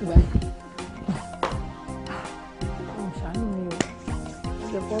aago lókùn báyìí. ṣàánú mi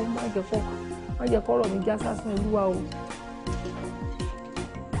o má jẹ́ kọ́rọ̀ mi já sásán Olúwa o.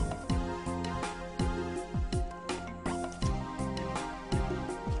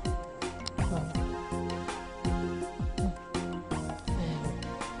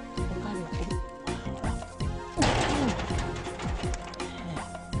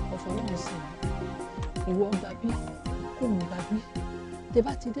 ìwọ gbàbí kò mú gbàbí tẹ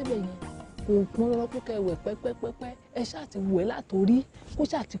bá ti débẹ̀ yẹn kò pọn lọ́wọ́ pé kẹ́ wẹ̀ pẹ́pẹ́pẹ́pẹ́ ẹ ṣáà ti wẹ̀ látòrí kó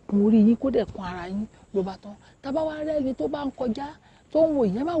ṣáà ti kun orí yín kó dẹ̀ kun ara yín ló bá tán tábà wá rẹ́ni tó bá ń kọjá tó ń wo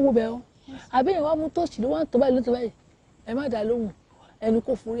ìyẹn má wo bẹ́ẹ̀ o àbẹ́yẹn wá mú tóòṣì ló wá ń tọ́ báyìí ló tọ́ báyìí ẹ má dá lóhùn ẹni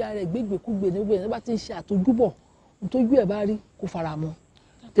kó forí ara ẹ̀ gbégbèkúgbè nígbè yẹn bá ti ń ṣe àtọ́júbọ̀ nítorí ẹ̀ bá rí kó fara mọ́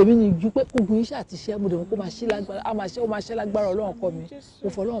tèmi ni ju pé ogun yín ṣáà ti ṣẹ́ mo dẹ̀ mọ́ kó máa ṣe lágbára á máa ṣe ó máa ṣe lágbára Ọlọ́run kọ́ mi mo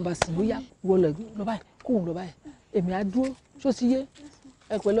fọ Ọlọ́run bá sì bóyá wọlé lọ báyìí kóhùn lọ báyìí èmi á dúró ṣó ti yé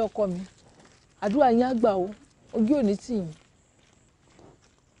ẹ pẹ̀lú ọkọ mi àdúrà yín á gbà o ojú ò ní tì yín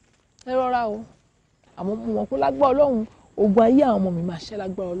ẹ rọra o àmọ́ mo mọ̀ pé lágbára Ọlọ́run ogun ayé àwọn ọmọ mi máa ṣẹ́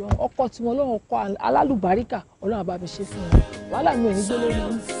lágbára Ọlọ́run ọkọ tí wọn Ọlọ́run kọ alálùbáríkà Ọlọ́run á bá mi ṣe fún wọn wàhálà mi ò ní gbé lórí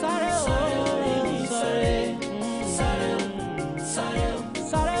wọn.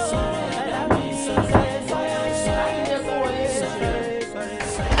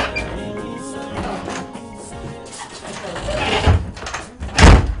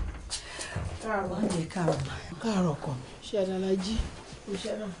 káàárọ̀ kọ ṣe àdàlájí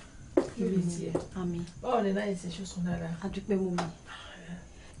iṣẹ́ náà lórí tiẹ̀ àmín báwo ni láì ṣe ṣoṣun dáadáa. a dúpẹ́ mú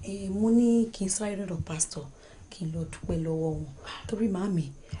mi mo ní kí n sáré lọ́dọ̀ pásítọ̀ kí n lọ dúpẹ́ lọ́wọ́ wọn torí màámi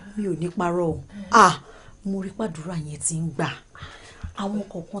mi ò ní parọ́ o mo rí pàdúrà yẹn ti ń gbà àwọn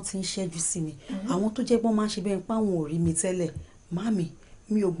kọ̀ọ̀kan ti ń ṣẹ́jú sí mi àwọn tó jẹ́ gbọ́n máa ń ṣe bẹ́ẹ̀ pé àwọn ò rí mi tẹ́lẹ̀ màámi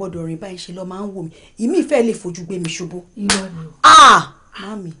mi ò gbọ́dọ̀ rìn báyìí ṣe lọ máa ń wò mí ìmí ìfẹ́ lè fojú gbé mi ṣubú. irọ́ ni o.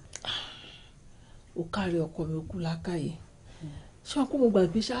 màámi. ó kárí ọkọ mi ó kú lákàyè ṣé wọn kó mo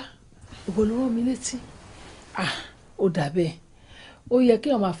gbàgbé ṣá ìwọ ló rán mi létí ó dà bẹ́ẹ̀ ó yẹ kí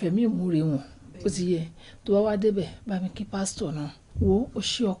wọn máa fẹ̀mí ìmúre wọn ó ti yẹ tó bá wá débẹ̀ bá mi kí pásítọ̀ náà wo ó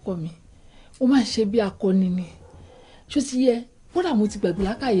ṣí ọkọ mi ó máa ń ṣe bí akọni ni ṣó ti yẹ kódà mo ti gbàgbé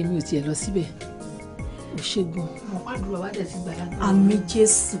lákàyè mi ò tiẹ̀ lọ síbẹ̀ ò ṣe gan mo pàdúrà wá dẹ̀ ti gbà lágbára. àmín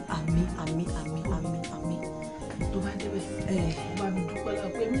Jésù àmín àmín àmín àmín àmín. tó bá débẹ̀ bá mi dúpẹ́ lọ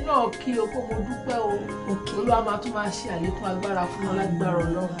pé mi náà kí o kó mo dúpẹ́ o Olúwa máa tún máa ṣe àlékún agbára fún ọ lágbára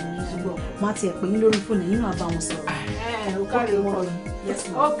Ọlọ́run ṣùgbọ́n. má tiẹ̀ pè yín lórí fóònù yín náà bá wọn sọ̀rọ̀. ó kárí ọkọ mi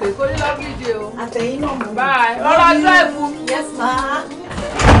ok kó ní lọ́gídì o. àtẹ̀yìn náà mọ̀ báyìí ọ̀rọ̀ dráìfù mi. yes ma.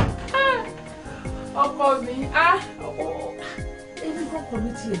 ọkọ mi ẹni kọ́kọ́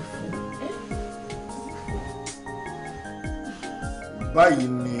mi tiẹ̀ fún. báyìí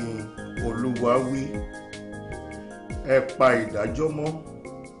ni Olúwa wí ẹ pa ìdájọ́ mọ́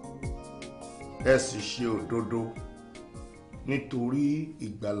ẹ sì ṣe òdodo nítorí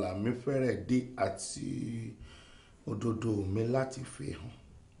ìgbàlà mi fẹ́rẹ̀ dé àti òdodo mi láti fi hàn.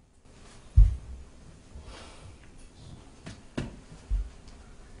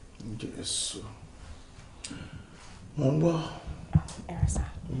 Jésù mo ń gbọ́. ẹ̀rọ sá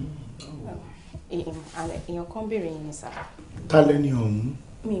èèyàn kan béèrè yín ni sá. ta lẹ́ni ọ̀hún.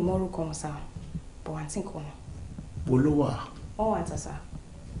 mi ì mọ orúkọ wọn sá bọ̀ wá tí nǹkan wọn. wo ló wà. wọ́n wà ń tà sá.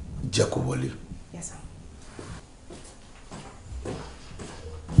 jẹ́ kó wọlé. yes sá.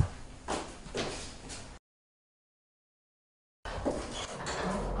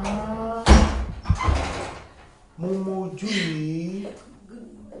 mo mọ ojú yìí.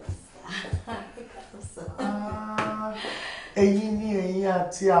 ẹ̀yin ni ẹ̀yin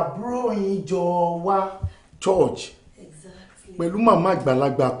àti àbúrò yín jọ wá church pẹ̀lú màmá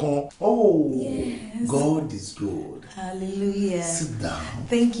àgbàlagbà kan. Oh, yes. God is good. Hallelujah. Sit down.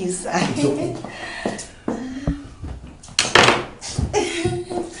 Thank you, sir.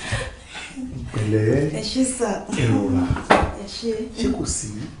 Pẹ̀lẹ́. Ẹ ṣé sà. Ẹ̀rọ̀ra. Ẹ ṣé kò sí.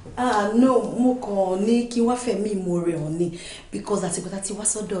 No, mo kàn ní kí wá fẹ̀mí ìmoore hàn ni because àtìgbà tá ti wá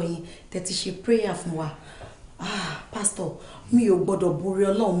sọ́dọ̀ yín tẹ́ ti ṣe prayer fún wa. Pastor, mi ò gbọ́dọ̀ borí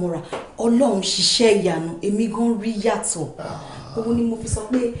Ọlọ́run múra. Ọlọ́run ṣiṣẹ́ ìyanu, èmi gan rí yàtọ̀. Òun ni mo fi sọ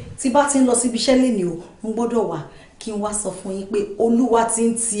pé tí bá ti ń lọ síbi iṣẹ́ lénìí o, mo gbọ́dọ̀ wá kí n wá sọ fún yín pé Olúwa ti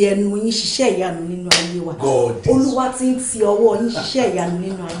ń ti ẹnu yín ṣiṣẹ́ ìyanu nínú ayé wa. Olúwa ti ń ti ọwọ́ yín ṣiṣẹ́ ìyanu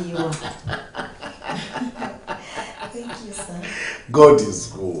nínú ayé wa. Thank you, sir. God is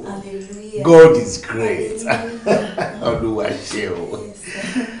good. Hallelujah. God is great. Olúwa ṣe o.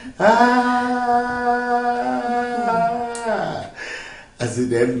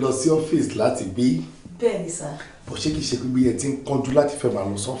 Àṣìdẹ̀ lọ sí ọ́fíìsì láti bí. Bẹ́ẹ̀ni, sir. Bó ṣé kìí ṣe pé bí ẹ ti ń kánjú láti fẹ́ máa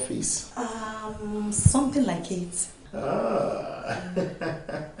lọ sí ọ́fíìsì. Something like it.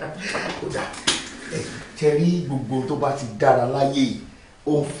 Kódà ṣe rí gbogbo tó bá ti dára láyé yìí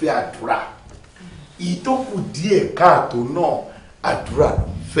ó ń fẹ́ àdúrà. Ìtókù díẹ̀ káàtó náà àdúrà ló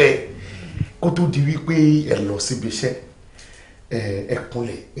ń fẹ́ kó tó di wípé ẹ lọ síbi iṣẹ́ ẹ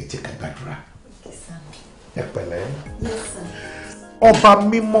kúnlẹ̀ ẹ jẹ́ ká gbàdúrà. Ẹ pẹ̀lẹ́. Ọba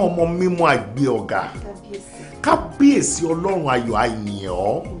mímọ́ ọmọ mímọ́ àgbẹ̀ ọ̀gá kábíyèsí Ọlọ́run ayọ̀ àyìn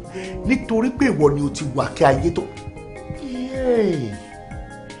ọ́ nítorí pé ìwọ ni o ti wà kí ayé tó.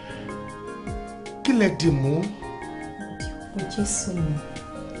 Kí lẹ dì mú? Jésù ni.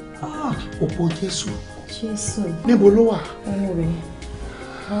 Òpó Jésù. Jésù. Níbo ló wà? Ọmọ rẹ̀.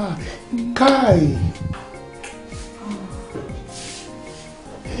 Káì.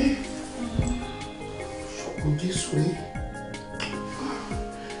 Òpó Jésù rí.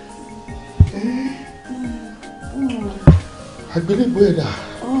 Àgbélébùú ẹ̀dá.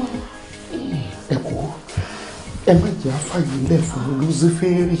 Ẹ kú. Ẹ má jẹ́ àfààyè lẹ̀ fún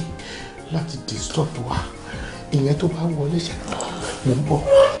Lúsíférì láti disturb wa. Ìyẹn tó bá wọlé ṣe mò ń bọ̀.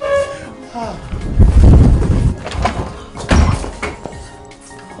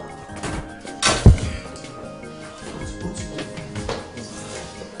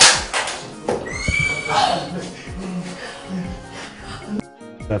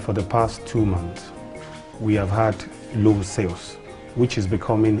 For the past 2 months, we have had low sales, which is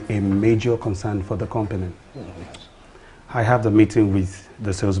becoming a major concern for the company. I have the meeting with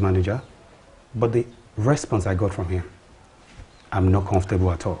the sales manager, but the response I got from him, I'm not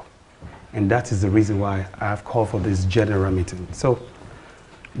comfortable at all. And that is the reason why I have called for this general meeting. So,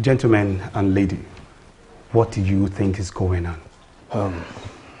 gentlemen and lady, what do you think is going on?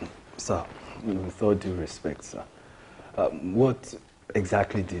 Sir, with all due respect, sir, what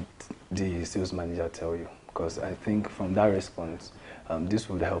exactly did the sales manager tell you? Because I think from that response, this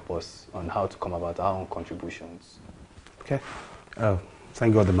would help us on how to come about our own contributions. Okay.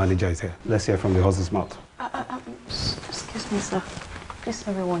 Thank God the manager is here. Let's hear from the horse's mouth. Excuse me, sir. Please,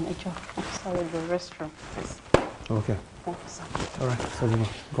 everyone, Ajao. I'm sorry, the restroom, please. Okay. Thank you, sir. All right, so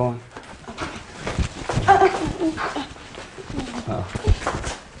go on.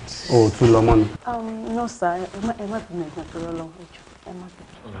 Oh, too long money. No, sir.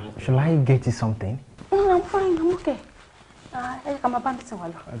 Shall I get you something? No, I'm fine. I'm okay.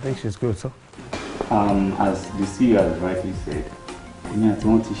 I think she's good, sir. As the CEO has rightly said, we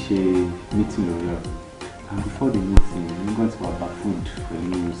want to share meeting over. And before the meeting, we're going to have food for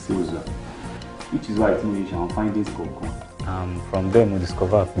new sales, which is why I think we shall find this cocoa. From them, we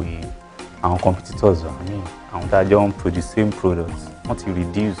discover our competitors, and that don't produce the same products, want to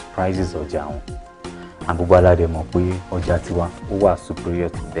reduce prices of Ajao. And Bubala them up with Ojatiwa, who are superior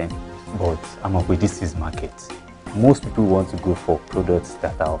to them. But I'm up with this is market. Most people want to go for products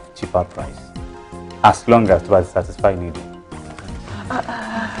that are of cheaper price, as long as to satisfy need. I'm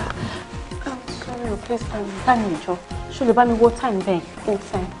sorry, please, time me, Joe. Should you buy me what time then?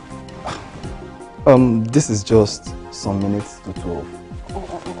 Inside. This is just some minutes to 12.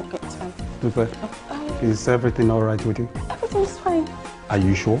 Okay, it's fine. Dupe, is everything all right with you? Everything's fine. Are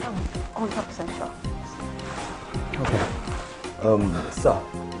you sure? 100% sure. Okay. Sir,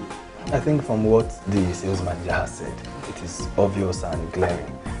 I think from what the sales manager has said, it is obvious and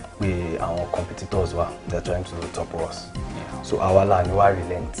glaring where our competitors they're trying to top us. Yeah. So our land will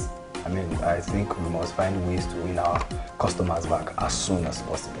relent. I mean, I think we must find ways to win our customers back as soon as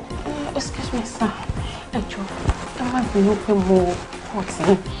possible. Excuse me, sir. Joe, I might be open more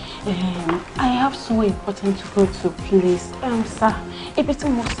hot. I have so important to go to, please. Sir, if it's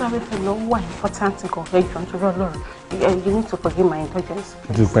more sorry for no one important to go to Lola, you need to forgive my indulgence.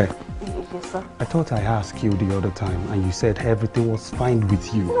 Dupe. Yes, sir. I thought I asked you the other time and you said everything was fine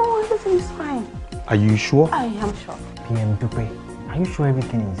with you. No, everything is fine. Are you sure? I am sure. PM Dupe, are you sure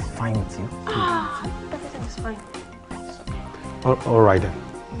everything is fine with you? Everything is fine. All right then.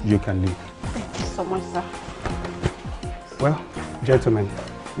 You can leave. Thank you so much, sir. Well, gentlemen,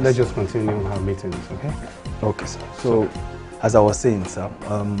 let's just continue our meetings, okay? Okay, sir. So, as I was saying, sir,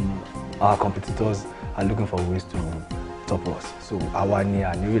 our competitors are looking for ways to top us. So, our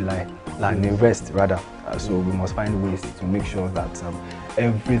rest rather. So, we must find ways to make sure that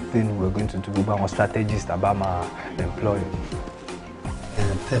everything we're going to do about our strategies about my employer.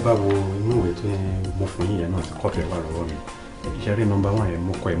 Tẹ́ bá wo inú ìwé tó mo fún yín yẹn náà ti kọ́pì ẹ̀ wà lọ́wọ́ mi. Ìṣẹ́rí number 1 yẹn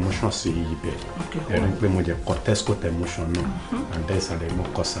mo kọ emotion sí ibẹ̀. Ẹ̀rí pé mo jẹ́ kọ Tesco emotion náà. And then ìsàlẹ̀ mo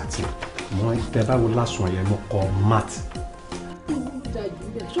kọ satin. Mo tẹ́ bá wo last one yẹn mo kọ math.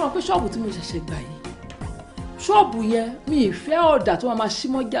 Ṣé wọ́n pé ṣọ́ọ̀bù tí mo ṣẹ̀ṣẹ̀ gbà yìí? Ṣọ́ọ̀bù yẹn mi ì fẹ́ ọ̀dà tó máa ṣí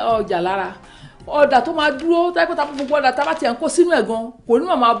mọ́ ọjà lára. Ọ̀dà tó máa dúró táìpẹ́ tá gbogbo ọ̀dà tá bá tiẹ̀ ń kó sínú ẹ̀ gan kò ní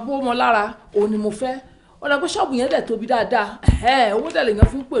máa bó mọ́ lára òun ni mo fẹ́. Ọ̀dà pé ṣọ́ọ̀bù yẹn dẹ̀ tóbi dáadáa. Owó dẹ̀ lè yan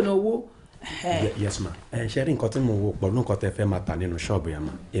fún pè náà owó. Yes ma. Ṣé rí nǹkan tí mo wò pọ̀ nǹkan tẹ́ fẹ́ máa tà nínú ṣọ́ọ̀bù yẹn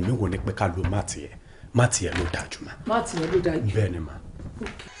ma. Èmi wò ní pé ká lo máàtì yẹn. Máàtì yẹn ló dáa jù ma. Máàtì yẹn ló dáa jù. Bẹ́ẹ̀ ni ma.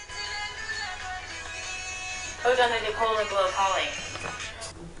 Odunlade Adekola calling.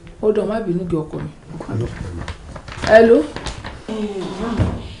 Odò má bínú gé ọkọ mi. Hello.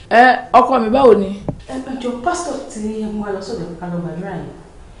 Ọkọ mi báwo ni? Ẹjọ́ pásítọ̀ tí mo wá lọ sọ́dọ̀ ká lọ gbàdúrà yẹn.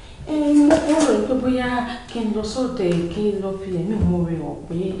 Mo kọ́ rò pé bóyá kí n lọ sọ́dọ̀ kí n lọ fi ẹ̀mí mo rí ọ̀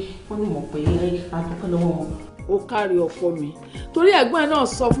pé wọ́n ní mọ̀ pé adúpẹ́ lọ́wọ́ wọn. Ó kárí ọkọ mi. Torí ẹ̀gbọ́n ẹ̀ náà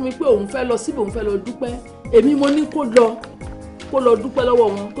sọ fún mi pé òun fẹ́ lọ síbi òun fẹ́ lọ dúpẹ́. Èmi mo ní kó lọ dúpẹ́ lọ́wọ́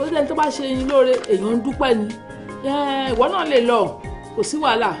wọn. Torí ẹni tó bá ṣe yín lóore èèyàn ń dúpẹ́ ni. Ìwọ náà lè lọ. Kò sí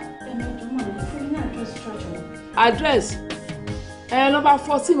wàhálà. Address number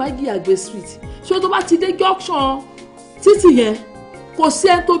 14 Magiagbe street. Ṣé tó bá ti dé junction títì yẹn kò sí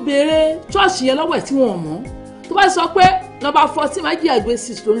ẹni tó béèrè church yẹn lọ́wọ́ ẹ̀ tí wọ́n mọ̀. Tó bá sọ pé number 14 Magiagbe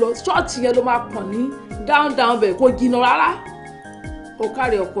street ló ń lọ church yẹn ló máa kàn ní down bẹ̀ kò jìnnà rárá. Ó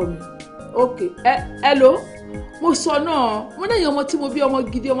kárí ọkọ mi. Okay. Hello. Mo sọ náà mo ní ọmọ tí mo bí ọmọ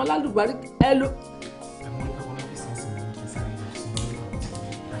gidi ọmọ lálùbárí. Hello.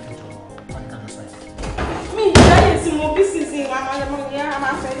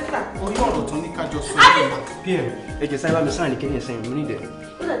 Orí ọ̀rọ̀ tó ní kájọ sọ. PM, ẹ̀jẹ̀ sáyé bá mi sáà ní kéde ẹ̀sẹ̀ ìlú nídẹ̀.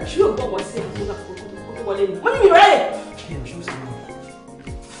 Ó dàbí ṣé o gbọ́ wọ sí ẹ̀kọ́ tó wọlé ni. Wọ́n ní mi rẹ̀. PM, ṣé o sì mọ̀?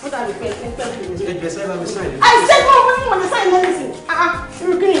 Ó dàbí pé ẹ̀sẹ̀ pẹ́ fún mi. Ẹ̀jẹ̀ sáyé bá mi sáà ní. Àìsẹ́ kọ́ ọmọ yín wọ̀n ní sáà ní ẹ̀sìn.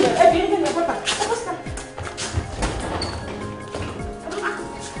 Irú kí ni ìbẹ̀ ẹ̀bí ní ìbẹ̀ pátá. Ẹ̀kọ́ síta.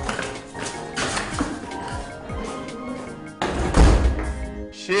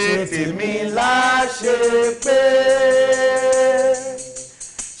 Ṣé tèmi láṣẹ pé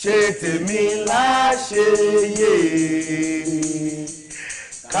ṣé tèmi láṣẹ yé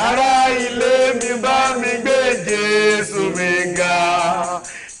kára ilé mi bá mi gbé Jésù mi ga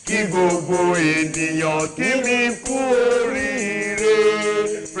kí gbogbo ènìyàn kí mi kú oríire.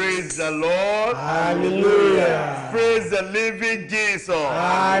 Praise the Lord. Hallelujah. Praise the living Jesus.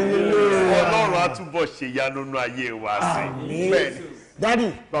 Hallelujah. Ọlọ́run á túbọ̀ ṣèyanu nínú ayé wa sí.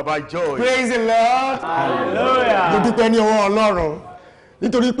 Daddy. Baba Joy. Praise the Lord. Hallelujah. Mo dúpẹ́ ní ọwọ́ Ọlọ́run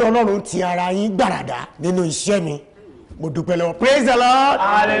nítorí pé Ọlọ́run ti ara yín gbàràdà nínú iṣẹ́ mi. Mo dúpẹ́ lọ́wọ́. Praise the Lord.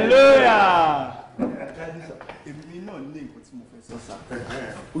 Hallelujah. Èmi náà ní nǹkan tí mo fẹ́ sọ sá.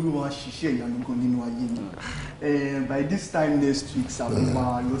 Olúwa ṣiṣẹ́ ìyanu gan nínú ayé mi. By this time next week, sá, mo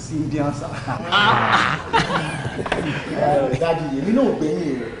máa lọ sí India sá. Daddy, èmi náà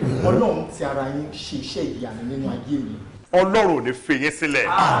gbẹ̀yìn rẹ̀. Ọlọ́run ti ara yín ṣe iṣẹ́ ìyanu nínú ayé mi. Ọlọ́run ò ní fi yín sílẹ̀.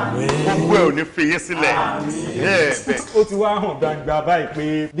 Gbogbo ẹ̀ ò ní fi yín sílẹ̀. Ó ti wá hàn gbangba báyìí pé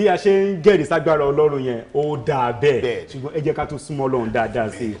bí a ṣe ń jẹ́rìí ságbára Ọlọ́run yẹn ó dáa bẹ́ẹ̀ ṣùgbọ́n ẹ jẹ́ ká tún súnmọ́ Ọlọ́run dáadáa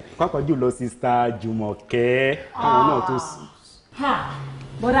sí i pàápàá jùlọ Sista Jùmọ̀kẹ́ àwọn náà tó sùn.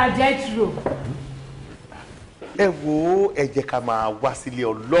 Bọ́dà jẹ́ ìṣòro. Ẹ wo ẹ jẹ́ ká máa wá sílé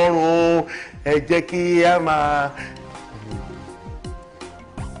Ọlọ́run ẹ jẹ́ kí a máa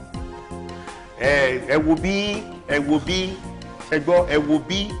ẹ wo bí ẹ gbọ́ ẹ wo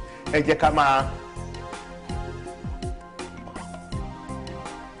bí ẹ jẹ́ ká máa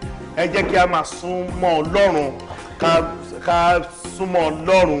ẹ jẹ́ kí a máa súnmọ́ Ọlọ́run ká súnmọ́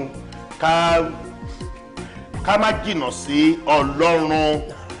Ọlọ́run ká má jìnnà sí Ọlọ́run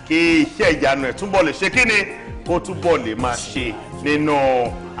kí iṣẹ́ ìyanu ẹ̀ túbọ̀ lè ṣe kí ni kó túbọ̀ lè máa ṣe nínú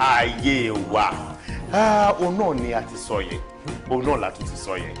ayé wa. Òun náà ni a ti sọ yẹn òun náà la tún ti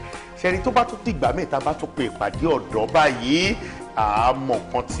sọ yẹn ṣẹ́ni tó bá tún dìgbà mẹ́ta bá tún pe ìpàdé ọ̀dọ́ báyìí àmọ́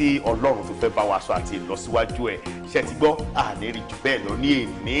kan tí Ọlọ́run tó fẹ́ bá wa sọ àti ìlọsíwájú ẹ̀ ṣe ti gbọ́ àníri jù bẹ́ẹ̀ lọ ní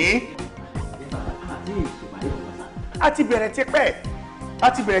èní. a ti bẹ̀rẹ̀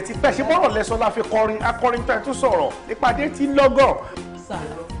tipẹ́ ṣé bọ́rọ̀ lẹ́sọ la fi kọrin akọrin tó ẹ̀ tún sọ̀rọ̀ ìpàdé ti lọ́gàn. Sà,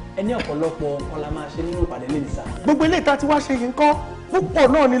 ẹni ọ̀pọ̀lọpọ̀ nǹkan la máa ṣe nínú ìpàdé lẹ́yìn sà. Gbogbo ilé ìta tí wá ṣe yìí ń kọ́ púpọ̀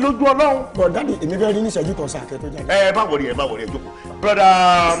náà ni lójú Ọlọ́run. bọ̀ dáàdi èmi fẹ́ rí ní ìṣẹ́jú kan sáà kẹ́ tó jáde. má wọrí ẹ jókòó. broda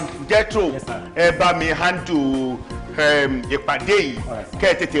Jethro ẹ bá mi handle ìpàdé yìí kẹ́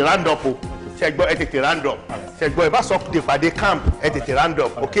ẹ tètè round up o ṣẹgbọ́ ẹ tètè round up ṣẹgbọ́ ẹ bá sọ ìpàdé camp ẹ tètè round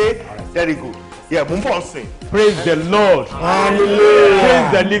up okay very good. Yeah, mú bọ̀ sìn. Praise the Lord. Hallelujah.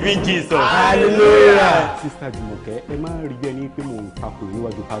 Praise the living Jesus. Hallelujah. Sister Jumoke, ẹ máa rí bẹ́ẹ̀ ní pé mò ń takò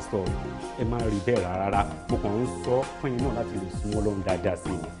níwájú pásítọ̀. Ẹ máa rí bẹ́ẹ̀ rárá. Mo kàn ń sọ fún yín náà láti lè sún Ọlọ́run dáadáa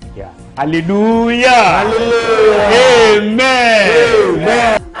sí i. Hallelujah. Hallelujah. Amen.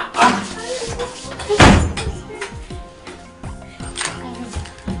 Amen.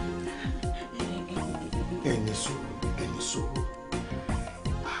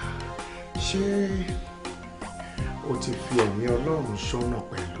 Ṣé o ti fi ẹ̀mí Ọlọ́run ṣọ́nà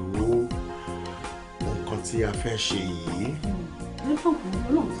pẹ̀lú nǹkan tí a fẹ́ ṣe yìí?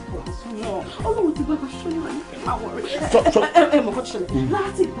 Ọlọ́run ti bá ṣọ́nà ẹ máa wọ̀rẹ́. Ẹ mọ̀ kọ́ ti ṣẹlẹ̀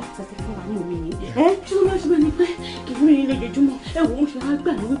láti ìgbà tẹ̀sí fún wa ní omi yìí. Ṣé ló máa ṣe bẹ́ẹ̀ ni pé kì í rí ilé ojoojúmọ́? Ẹ wò ó ṣe á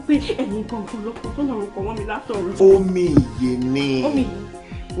gbà ní wípé ẹ̀yin gangan lọ́pọ̀ tó lọ́rùn kọ̀ wọ́n mi látọ̀run. Omi ìyè ni. Omi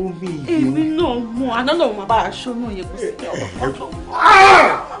ìyè. Èmi náà mọ àná náà máa bá a ṣọ́nà yẹn kó sì tẹ̀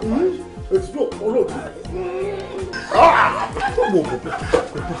Ètùtù olóòtú.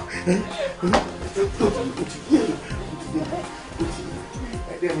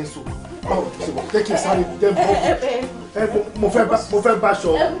 Jẹ́ kí n sáré jẹ́ mo fẹ́ bá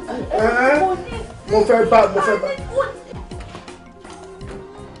ṣọ. Mo fẹ́ bá.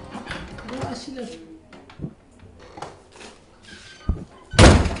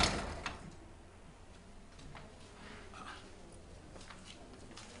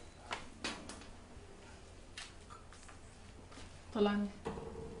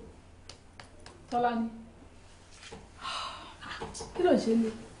 Tọ́lání kí ló ń ṣe ní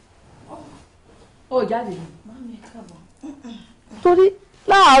ó jáde ní. torí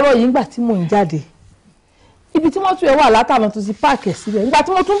láàárọ̀ yìí nígbà tí mò ń jáde ibi tí mọ́tò ẹ̀ wà látàná tó ti páàkì ẹ̀ síbẹ̀ nígbà tí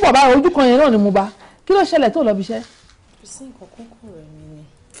mo tún bọ̀ báyìí ojú kan yẹn náà ni mo bá kí ló ṣẹlẹ̀ tó lọ bí iṣẹ́. kò sí nǹkan kókó rẹ̀ mi ni.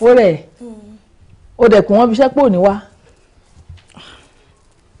 ó rẹ̀ ó dẹ̀kun wọn bí iṣẹ́ pò ní wá.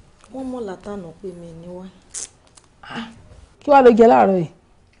 wọ́n mọ̀ látàná pé mi ní wá. kí wàá ló jẹ láàárọ̀ yìí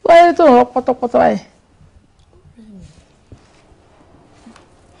wọ́n yẹ tó ń rọ pọ́tọ́pọ́tọ́ báyìí.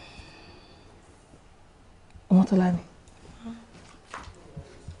 Ọmọ́tọ́lá ni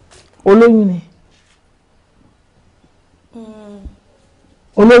olóyún ni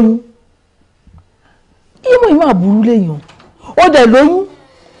olóyún ìmọ̀ àbúrú lèèyàn ó dẹ̀ lóyún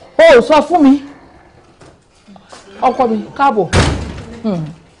ó ò sọ fún mi ọkọ mi káàbọ̀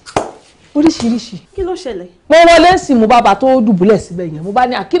oríṣiríṣi. kí ló ṣẹlẹ̀. mo wọlé sí mo bàbá tó dùbúlẹ̀ síbẹ̀ yẹn mo bá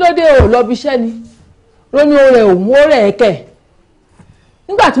ní àkílódé ò lọ bí iṣẹ́ ni lóní ó rẹ̀ òun ó rẹ̀ ẹ̀kẹ́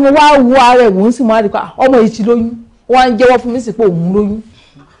nígbà tí mo wá wo ara ẹ̀ wò ń sì mo á rí i pé ọmọ yìí ti lóyún ó wá ń jẹ́wọ́ fún mi sí pé òun lóyún.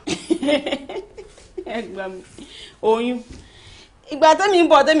 ẹ gbà mí oyún ìgbà tẹ́mi ń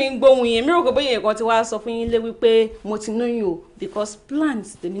bọ̀ tẹ́mi ń gbóhùn yẹn mi rò pé bóyá nǹkan ti wá sọ fún yín lé wípé mo ti lóyún o because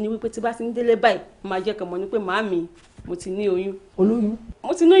plans tèmi ni wípé tí bá ti ń délé báyìí máa jẹ́ kàn mọ́ ni pé màámi mo ti ní oyún. olóyún.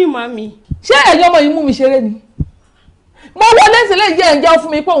 mo ti lóyún màámi. ṣé ẹ̀yin ọmọ yìí mú mi ṣeré ni mo wọlé sílé jẹ́ ǹjẹ́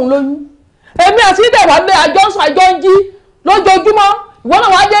fún mi pé òun lóyún èmi àti ìdẹ̀wà lé àjọ ń jí lójoojúmọ́ ìwọ náà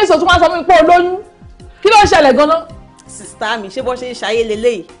wàá jẹ́ ìṣòtún máa sọ fún mi pé òun lóyún kí ló ń ṣẹlẹ̀ gan-an. sista mi ṣé bó ṣe ń ṣayé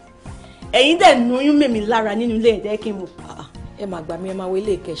leléyìí ẹ̀yin dẹ̀ lóyún mèmí lára nínú ilé ẹ̀dẹ́ kí n mọ̀. ẹ máa gbà mí ẹ máa wo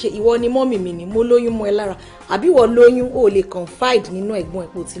ilé ìkẹ́ ṣe ìwọ ni mọ́mì mi ni mo lóyún mọ́ ẹ lára àbí ìwọ lóyún o lè confide nínú ẹ̀gbọ́n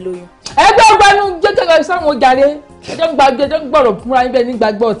ẹ̀pọ̀ tí lóyún. ẹgbẹ́ ọgbẹ́nu jẹ́jẹ́ sáwọn jàre ẹjọ́ ń gbọ́rọ̀ fúnra yín bẹ́ẹ̀ ní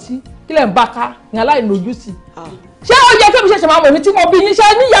gbàgbọ́ ọtí kí lẹ̀ ń bá ká ní aláìlójú sí. ṣé ó yẹ kí mi ṣẹ̀ṣẹ̀ máa mọ̀ mí tí mo bí yín ṣe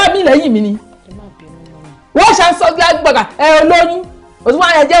níyàá mi lẹ́yìn mi ni. wọ́n ṣe ń sọ gbàgbà ẹ olóyún òtún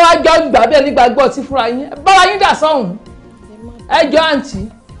wọn ẹ̀jẹ̀ wá jọ gbà bẹ́ẹ̀ ní gbàgbọ́ ọtí fúnra yín bára yín dà sọ́hùn ẹjọ́ àǹtí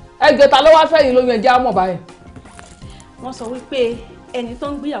ẹjọ́ ta ló wá fẹ́ yín lóyún ẹjẹ́ àmọ̀ báyìí. wọ́n sọ wípé ẹni tó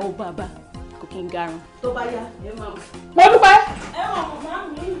ń gbéyàwó bàbá kò kí n garun. tó bá yá ẹ máa mọ̀. mo dúpẹ́. ẹ máa mọ̀ máa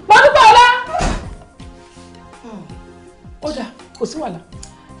mi. mo dúpẹ́ ọlá. ó dà kò sí wàhálà.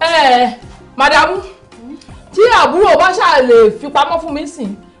 màdàmú tí àbúrò bá ṣáà lè fi pamọ́ fún mi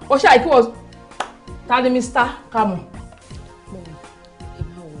sìn ó ṣáà kí wọ́n ta ni Mr. Kamu. ẹ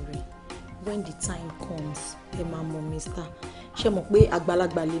má worry when the time comes ẹ máa mọ Mr. ṣe mọ̀ pé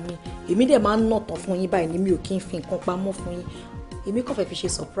àgbàlagbà lèmi èmi dẹ̀ máa ń nọ̀tàn fún yín báyìí ni mi ò kí n fi nǹkan pamọ́ fún yín èmi kàn fẹ́ fi ṣe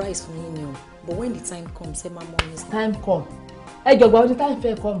surprise fún yín ni o but when the time comes ẹ máa mọ Mr. time come ẹ jọ̀gbọ́n ọdún time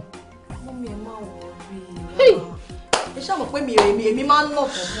fẹ́ come. mọ́mí ẹ má worry ẹ ṣáà mọ̀ pé èmi máa ń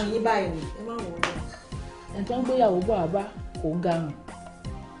nọ̀tàn fún yín báyìí ni ẹ má worry. ẹ̀ tó ń gbéyàwó bọ̀ àbá kò garùn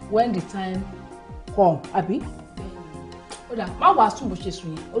when the time come àbí. ó dà má wàá sùn bó ṣe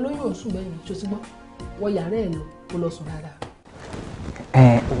sùn yẹn olóyún ò sùn bẹ́ẹ̀ ni tó ti gbọ́ wọ yàrá ẹ̀ lọ kó lọ sùn dáadáa.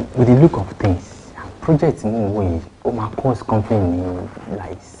 With the look of things, project mo wo yìí, ó máa cost company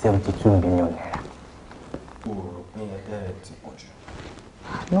like 72 billion naira.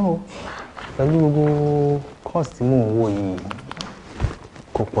 No, pẹ̀lú gbogbo cost mo wo yìí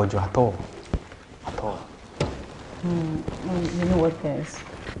kò pọ̀ jù at all. You know what, guys?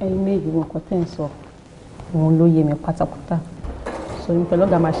 Ẹ̀yin méjì wọn kò tẹ́ ń sọ òun ló yé mi pátápátá. So ní pẹ̀lú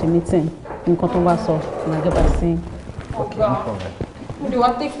ọ̀gá máa ṣe meeting nǹkan tó bá sọ máa gẹ́bà sí. Okay, no problem. They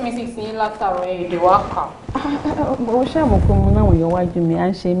want text message in látàrọ ẹ̀ they wá kà. Ó ṣàmọ̀ pé mo náwọn èèyàn wájú mi à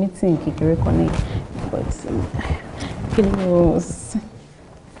ń ṣe meeting kékeré kan ní but kí ni mo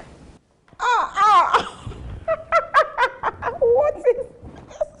What is this?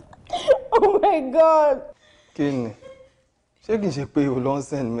 Oh my God. Kí ni? Ṣé kìí ṣe pé o lọ ń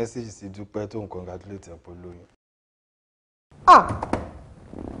send message sí Dúpẹ́ tó ń congratulate ẹ̀ pọ̀ lóyún?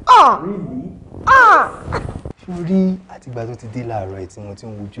 Really? Ṣorí àtìgbà tó ti dé láàárọ̀ ẹ̀ tí mo ti ń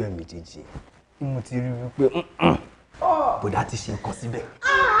wojú ẹ̀ méjèèjì ni mo ti rí wípé bọ̀dá ti ṣe nǹkan síbẹ̀.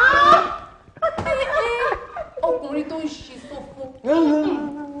 Ọkùnrin tó ń ṣe sófo.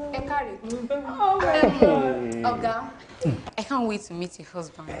 Ẹ káre. Ọ̀gá. I can't wait to meet your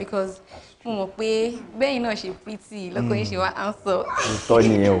husband because mo mọ̀ pé bẹ́yìn náà ṣe pretty lọ́kọ̀ yín ṣe wá answer.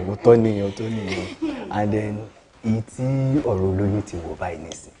 Òótọ́ nìyẹn. And then èyí tí ọ̀rọ̀ olóyún ti wọ̀ báyìí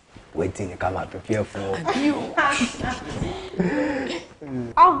nísìn wedding ni ká máa prepare fún ọ.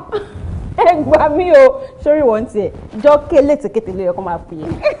 Ẹ gbà mí o sórí wọn tiẹ̀ jọ ké létèkété lóye kó máa pè é.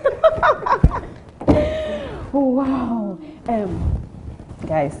 Wow,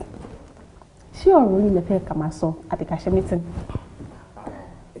 guys ṣé ọ̀rọ̀ yìí lè fẹ́ ká máa sọ àti ká ṣe meeting.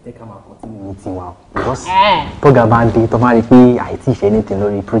 Ẹ jẹ́ ká máa continue meeting wa because tọ́gà bá dé tó máa rí pé àìtí ṣe anything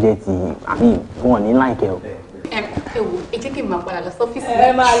lórí project àmì wọn ní láìkẹ́ o. Ẹ wò ẹ jẹ́ kí n máa padà lọ sọ́fíìsì.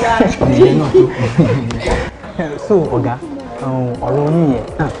 Ẹ máa lọ. So ọ̀gá ọ̀rọ̀ yìí yẹn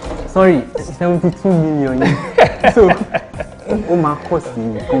sorry 72 million yẹn so ó máa cost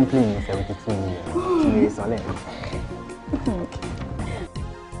company 72 million ṣe sọlẹ̀.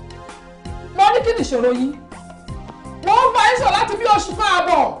 Mo ní kí ni ìṣòro yín? Mo ń bá yín sọ láti bí oṣù kan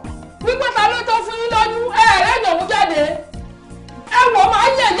àbọ̀ wípé ta ló tó fún yín lóyún ẹ̀ẹ́dẹ̀yàn mú jáde. Ẹ wò máa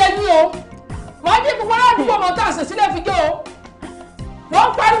ń yẹ̀yẹ́ ní o. Màá jẹ́ gbogbo aládùúgbò ọmọ tá à ṣe sílẹ̀ fi gé o. Wọ́n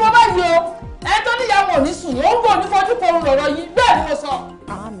ń pariwo báyìí o. Ẹ tó níyàwó ò ní sùn, ó ń bò ní fojú korun lọ̀rọ̀ yìí. Bẹ́ẹ̀ ni mo sọ.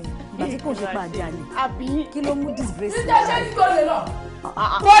 Àmì, ìgbà tí kò ṣe pa àjà ni. Àbí kí ló mú disgrace? Ìjà ṣé kí tó lè lọ?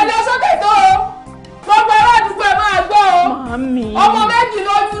 Kò lọ sókè tó o. Gbogbo aládùúgbò ẹ máa gbọ́ o. Ọmọ méjì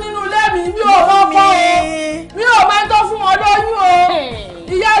lóyún nínú ilé mi, mi ò lọ́kọ o. Mi ò máa ń tọ́ fún wọn lóyún o.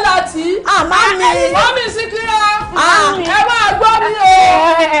 Ìyá Láti. Mọ́mí Síkírá. Ẹ máa gbọ́ mi o.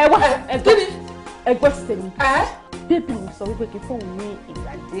 Ẹgbẹ́ sì tèmi. Bébí mi sọ wípé kí fóun ní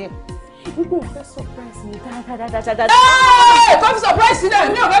ìgbà díẹ̀. Wípé òun fẹ́ surprise mi dáadáa. Kó fi surprise náà,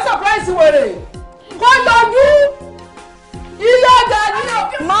 mi ò fẹ́ surprise wèrè. Kó yọjú. Ilé ọjà ni o.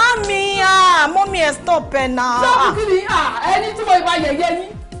 Mọ́mí ẹ̀ stop ẹ̀ náà. Stop kí ni ẹni tí mo ìbá yẹ̀yẹ́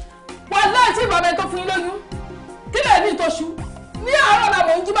yín. Wọ́n láti ìbámu ẹ̀ tó fún yín lóyún. Kí lè ní ìtọ́ṣu? Ní àárọ̀ la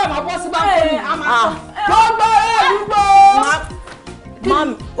mò ń jí bàmà bọ́ sí báńkì ni. Gbogbo àdúgbò.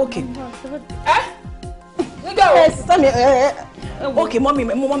 Mọ́mí, okay. Nígbà wo? Okay,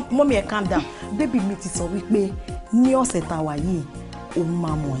 mọ́mí ẹ̀ calm down. Bébí mi ti sọ wípé ní ọ̀sẹ̀ tá a wà yìí òun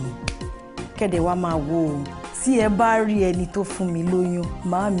máa mọ̀ yín. Kẹ́dẹ̀ wá máa wo òun. Tí ẹ bá rí ẹni tó fún mi lóyún,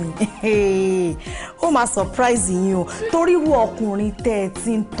 màámi, ó máa surprise yín o. Torí irú ọkùnrin tẹ́ ẹ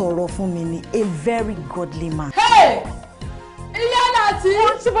ti ń tọrọ fún mi ni a very godly man. Ìyá Láti.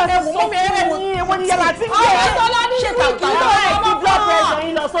 Ṣé bàtà sọ mi ẹ̀rẹ̀ ní ewo ní Ìyá Láti? Ṣé tàǹtà ẹ̀ kí blood pressure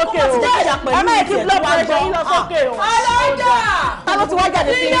yín lọ sókè o? Ẹ má kí blood pressure yín lọ sókè o. Alájà. Ta ló ti wá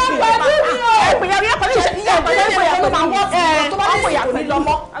jáde sí ìsìn? Ẹ pè yàrá pẹ̀lú ìyá pẹ̀lú ìyá tó máa wọ́n tó bá pè yà pẹ̀lú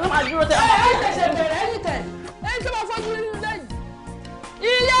lọ́mọ. Àlọ́ máa dúró tẹ̀. Ẹ ṣẹ̀ṣẹ̀ bẹ̀rẹ̀ ẹ̀yìn tẹ̀. Ẹni tí mo fojú nínú lẹ́yìn.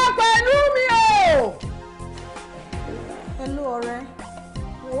 Ìyá pẹ̀lú mi o. Hello ọ̀rẹ́,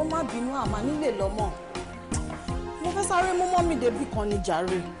 wo má bínú àmà nílé lọ́mọ. Mo fẹ́ sáré mú mọ́mì débì kan ní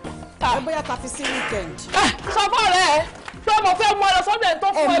jàre. Ẹ bóyá ká fi sí weekend. Sọ fún ọ̀rẹ́ ẹ pé mo fẹ́ mú ẹ lọ sọ́dọ̀ ẹ̀ tó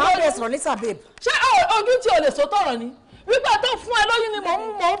fún ẹ lóyún. Ẹ má bẹ̀rẹ̀ sọ̀rọ̀ níta babe. Ṣé ojú tí o lè sọ tọ̀rọ̀ ni? Wípé tó fún ẹ lóyún ni mò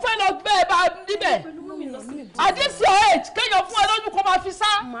ń fẹ́ lọ bẹ́ẹ̀ bá níbẹ̀. At this your age kéèyàn fún ẹ lóyún kó máa fi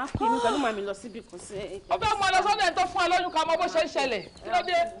sá. Màá fi inú pẹ̀lú màmí lọ síbi kan sí ẹ. Ó fẹ́ mú ẹ lọ sọ́dọ̀ ẹ̀ tó fún ẹ lóyún ká mọ bó ṣe ń ṣẹlẹ̀. Kí ló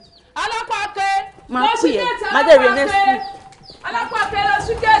dé? Alápàkẹ́. Máa pè é, má dẹ̀ rí next week. Alápàkẹ́ lọ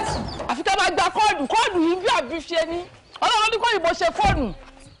sí gẹ̀ẹ́tì. Àfi ká máa gba kóòdù yìí bí àbí ṣe ní. Ọlọ́run ní kó ìbò ṣe fóònù.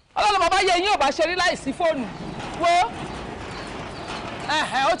 Ọlọ́run bàbá yẹ yín ò bá ṣe rí láìsí fóònù. Wo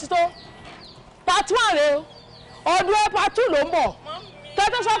ó ti tó. Part 1 rèé o. Ọdún ẹ part 2 ló ń bọ̀.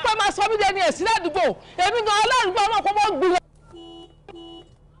 Kẹ́tọ́ sọ pé máa sọ mí dẹni ẹ̀sìn ládùúgbò. Èmi gan Ọlọ́run gbọ́ ọmọ kó mọ́ gbìyànjú.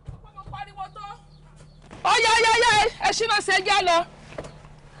 Ọ̀yá ẹ ṣí náà ṣe ẹjá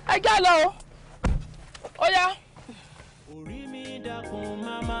lọ o. Ọ̀yá. Orí mi dákun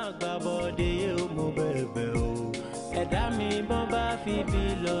má má gbàbọ̀dé yé o mo bẹ̀bẹ̀ o. Ẹ̀dá mi bọ́n bá fi bí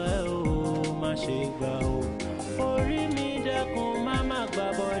lọ ẹ o má ṣe gbà o. Orí mi dákun má má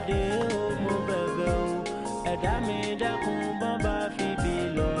gbàbọ̀dé yé o mo bẹ̀bẹ̀ o. Ẹ̀dá mi dákun bọ́n bá fi bí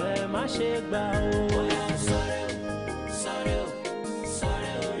lọ ẹ má ṣe gbà o. Sọ̀rẹ́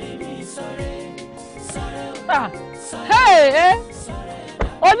orí mi sọ̀rẹ́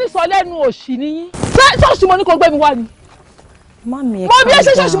onísọ̀lẹ́nu òṣì nìyí. Ṣé ṣọ́ọ̀ṣì mo ní kó gbé mi wá ni? Mami ẹ mo bí ẹ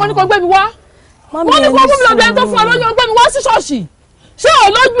ṣe ṣọ́ọ̀ṣì mo ní kó gbé mi wá. Wọ́n ní kó fún mi lọ́dọ̀ ẹni tó fún ọ lóyún gbé mi wá sí ṣọ́ọ̀ṣì. Ṣé ò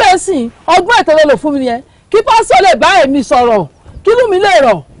lójú ẹ sìn ọgbọ́n ẹ̀tẹ̀lẹ̀ lò fún mi yẹn? Kí pásọ̀ lè bá èmi sọ̀rọ̀ kí inú mi lè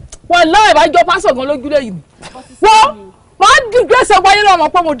rọ̀. Wọ́n láì bá jọ pásọ̀ gan lójú lẹ́yìn. Wọ́n máa ń dìgírẹ́sẹ̀ wáyé náà mọ̀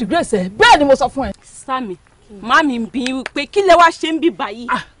pé mo dìgírẹ́sẹ̀ bẹ́ẹ̀ ni mo sọ fún ẹ. Sami mami ń bí pé kí lẹ wá ṣe ń bí báyìí.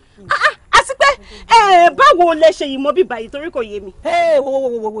 Àti pé báwo lẹ ṣe yìí mọ bí báyìí torí kò yé mi.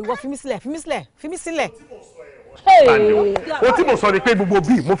 Wo fi mí sílẹ̀. O tí mo sọ ni pé gbogbo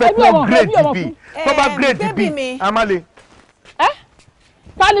bíi mo fẹ́ kó grade bíi tó bá grade bíi a máa le.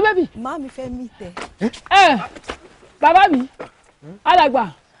 Ta ni bébì? Màmí fẹ́ mí tẹ. Bàbá mi alàgbà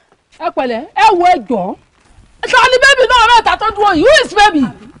ẹ pẹ̀lẹ́ ẹ wo ẹjọ́ ta ni bébì náà mẹ́ta tó dúró yìí who is baby?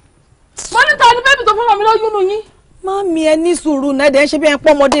 Mo ní ta ni bébì tó fún mi lóyún nù yín. Mami ẹ ní sùúrù náà ẹ̀dẹ̀ ń ṣe bí ẹ ń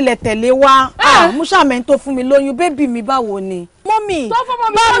pọ́ ọmọdé lẹ tẹ̀lé wá. Mú sàmẹ́ tó fún mi lóyún bébì mi báwo ni. Mọ́mì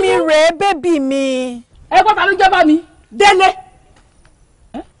bá mi rèé bébì mi. Ẹ kọ́ ta ló jẹ́ bá mi. Délé.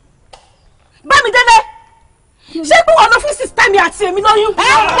 Bá mi Délé. Ṣé pé wọn lọ fún sísítà mi àti èmi lóyún?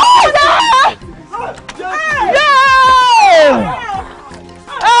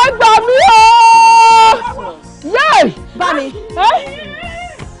 Ẹ gbà mí o. Bá mi.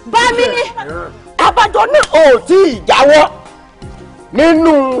 Bá mi ní. Abájọ ní òtí ìjáwọ́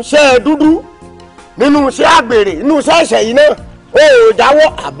nínú iṣẹ́ dúdú nínú iṣẹ́ àgbèrè nínú iṣẹ́ ẹ̀ṣẹ̀ yìí náà ó jáwọ́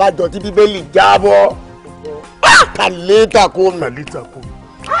àbájọ tí bíbélì jábọ́ kàlítà kó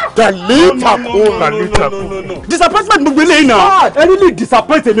disappointment gbogbo eléyìí náà ẹ rí lè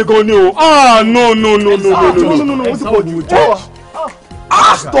disappoint èmi gan ni o. No. ó ti pọ̀ jù jẹ́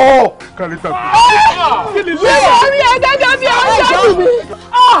pastor kàlítà kó. Yóò rí ẹ gẹ́gẹ́ bí ọjọ́ mi.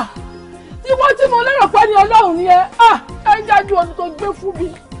 Ìwọ tí mo lérò pé ní Ọlọ́run ni ẹ jájú ọdún tó gbé fún mi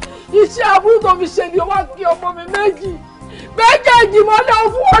iṣẹ́ àbúrò tó fi ṣe ni ó wá kí ọmọ mi méjèèjì mọ́ náà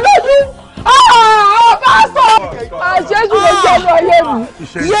fún ọ lọ́dún pásítọ̀ àṣẹ́jù ló jẹ́ ọmọ ayé mi.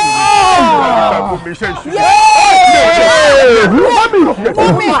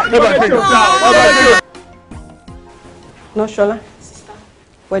 Nọ́ṣọ́lá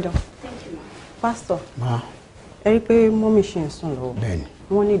well done pastor ẹ rí i pé mọ́mí ṣe ń sùn lọ́wọ́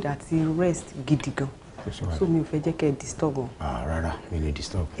wọ́n ní ìdá ti rest gidi gan so mi ò fẹ́ jẹ́ kẹ́ ẹ disturb wọn. Rárá mi lè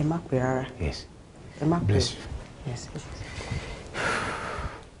disturb. Ẹ má pè rárá. Yes. Ẹ má pè. Bless you. Yes.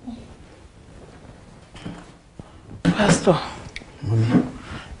 Pastor. Mọ́mí.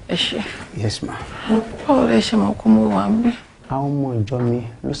 Ẹ ṣé. Yes ma. Báwo lẹ ṣe mọ̀ kó mo wà ń bí? Àwọn ọmọ ìjọ mi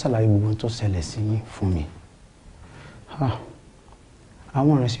ló ṣàlàyé gbogbo tó ṣẹlẹ̀ sí yín fún mi.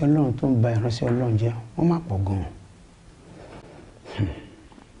 Àwọn ìránṣẹ́ Ọlọ́run tó ń ba ìránṣẹ́ Ọlọ́run jẹ́ wọ́n má pọ̀ gan-an.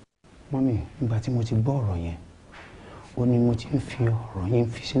 Mọ́mí nígbà tí mo ti gbọ́ ọ̀rọ̀ yẹn ó ní mo ti ń fi ọ̀rọ̀ yẹn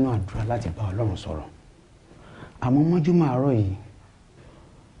fi sínú àdúrà láti bá Ọlọ́run sọ̀rọ̀ àmọ́ mọ́júmọ́ àárọ̀ yìí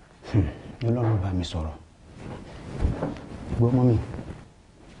ni Ọlọ́run bá mi sọ̀rọ̀. Gbọ́ mọ́mí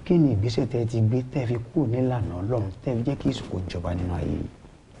kí ni ìgbésẹ̀ tẹ́ ti gbé tẹ́ fi kúrò nílànà Ọlọ́run tẹ́ fi jẹ́ kí ìsìnkú jọba nínú ayé yìí.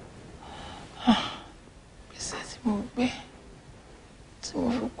 Ìgbésẹ̀ tí mo gbé tí mo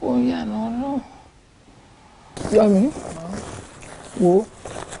fi kó ìyànà Ọlọ́run. Yọ̀mí wo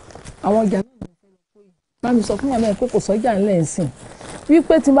àwọn ọjà náà ló fẹ́ lọ kó yìí. Má mi sọ fún màmá ẹ pé kò sọ́jà ńlẹ̀ ń sìn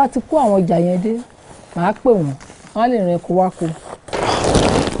wípé tí n bá ti kó àwọn ọjà yẹn dé màá pè wọ́n wọ́n á lè rìn kó wá kó.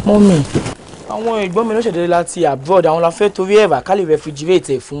 Mọ́mì àwọn ẹ̀gbọ́n mi ló ṣẹ̀dẹ̀ láti abroad àwọn la fẹ́ torí ẹ̀rà ká lè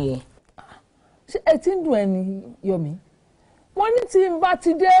refrigerate ẹ̀ fún wọn. Ṣé ẹ ti ń dùn ẹni Yọ̀mí? Wọ́n ní tí n bá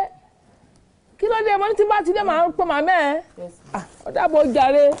ti dé kí ló dé? Wọ́n ní tí n bá ti dé màá pè màmá ẹ. Ọ̀dàbọ̀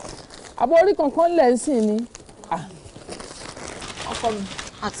jàre àbọ̀ orí kankan lẹ̀ ń sìn ni. Ọkọ mi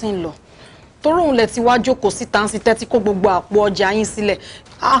a ti ń lọ torí òun lẹ ti wá jókòó síta ń sin tẹ́tí kó gbogbo àpò ọjà yín sílẹ̀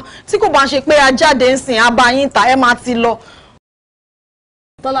tí kò bá ń ṣe pé a jáde ń sìn abá yín ta ẹ máa ti lọ.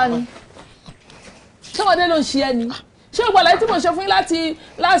 Tọ́lá ni ṣé ọmọdé ló ń ṣe ẹ ni ṣé ìgbà láti tí mo ṣe fún yín láti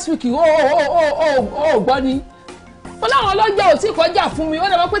last week ó gbọ́ ni ó láwọn ọlọ́jà ò tí kọjá fún mi ó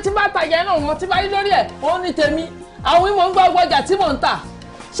dẹ̀ mọ́ pé tí bá tajà náà wọn tí bá rí lórí ẹ̀ òun ní tèmi àwọn ìmọ̀ ń gbọ́ ọjà tí mò ń tà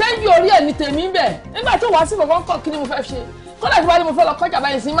ṣé ń bí orí ẹ̀ ní tèmi ń bẹ̀ nígbà tó wá sí kankan kọ́ kí ni mo fẹ́ ṣe kọ́lá tí bá ní mo fẹ́ lọ kọjá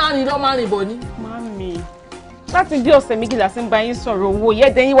báyìí sí máa rìn lọ máa rìn bọ̀ ni. Mami láti bí ọ̀sẹ̀ méjìlá sí ń bá yín sọ̀rọ̀ owó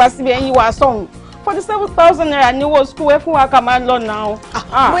yẹ́dẹ̀ yín wá síbi ẹ̀yìn wá sọ̀hún 47,000 naira ní owó school ẹ fún wa ká máa lọ náà.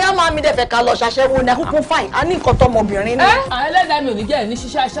 Bóyá máa mi dẹ̀ fẹ́ ká lọ ṣàṣẹ́wó ní akókó fáìn, a ní nǹkan tọmọbìnrin ni. Ẹlẹ́dàá mi ò ní jẹ́ ẹ̀ ní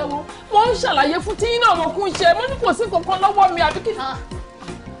ṣiṣẹ́ aṣẹ́wó. Mo ń ṣàlàyé fún tí iná mo kún ṣe, mo ní kò sí kankan lọ́wọ́ mi àbí kí.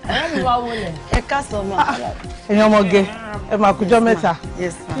 Ẹ̀rọ mi wá wọlé. Ẹ káàsán ma. Ẹ̀yin ọmọge, ẹ máa kújọ́ mẹ́ta.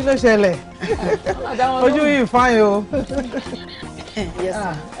 Kí ló ṣẹlẹ̀? Ojú yìí fáyìn o.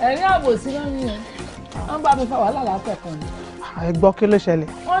 Ẹ̀rín àbòsí náà ni o. Wọ́n bá mi fa wàhálà látẹ̀ kan ni. Ẹ gbọ́ kí ló ṣẹlẹ̀?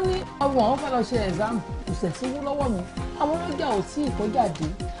 Wọ́n ní ọmọ wọn fẹ́ lọ ṣe ẹ̀sáàmù kò sẹ̀ sí owó lọ́wọ́ mi. Àwọn olójà ò tí ì kọjá dé.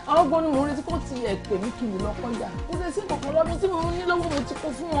 Àwọn gbọ́n ní mo retí kó ti ẹ̀ pè mí kí mi lọ kọjá. Kò sẹ̀ sí kankan lọ́mí tí mo ní lọ́wọ́ mo ti kó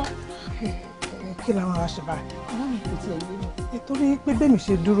fún wọn. Kí làwọn ará ṣe báyìí? Àwọn mi kò tiẹ̀ yé mi. Nítorí pé bẹ́ẹ̀ mi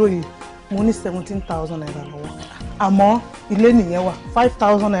ṣe dúró yìí, mo ní 17,000 naira lọ́wọ́. Àmọ́ ilé nìyẹn wà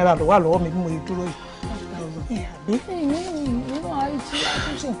 5,000 naira ló wà lọ́wọ́ mi bí mo yìí dúró yìí. Àbí? Nínú àìsí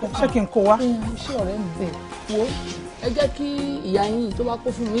àtúnṣe nǹkan. Ṣé kí n kó wá? Ṣé ọ̀rẹ́ mi bẹ̀ wo? Ẹ jẹ́ kí ìyá yín tó bá kó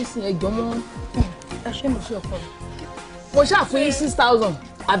fún mi sìn ẹjọ́ mọ́. Ẹ ṣé mo ṣe ọkọ rẹ̀. Mo ṣàfún yín 6,000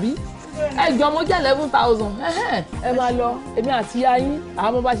 àbí? Ẹjọ́ mo jẹ́ 11,000. Ẹ máa lọ èmi àti ìyá yín àwọn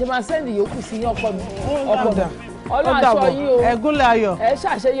ọmọ bá ṣe máa sẹ́ndì yòókù sí ọkọ mi. Ọkọ mi. Ọlọ́run aṣọ yín o. Ẹ̀gúnlẹ̀ ayọ̀. Ẹ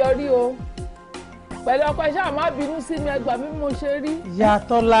ṣàṣeyọrí o. Pẹ̀lú ọkọ ẹ ṣáà má bínú sí mi ẹgbàá mi mo ṣe rí. Ìyá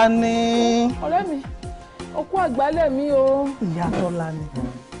Tọ́lá ní. Ọ̀rẹ́ mi, okú àgbálẹ̀ mi o. Ìyá Tọ́lá ní.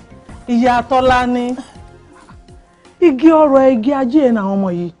 Ìyá Tọ́lá ní. Igi ọrọ̀ igi ajé ẹ̀ náà ọmọ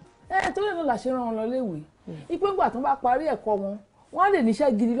yìí. Torí náà la ṣe rán wọn lọ léèwé. Ipé ńgbà tó bá parí ẹ̀kọ́ wọn, wọ́n á lè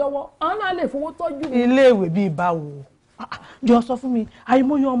níṣẹ́ gidi lọ́wọ́. Àwọn náà lè fowó tọ́jú mi. Iléèwé bíi báwo? Jọ sọ fún mi,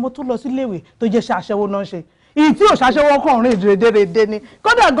 àìmọye ọmọ tó lọ sí iléèwé tó jẹ́ ṣàṣẹ́wó náà ṣe. Ìyí tí ò ṣàṣẹ́wó kàn rìn dèrèdèrèdè ni.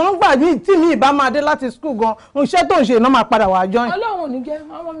 Kódà gan gbà mí tí mi ìbá máa dé láti skul gan, iṣẹ́ tó ń ṣe iná máa padà wà jọyìn. Ọlọ́run ò ní jẹ́,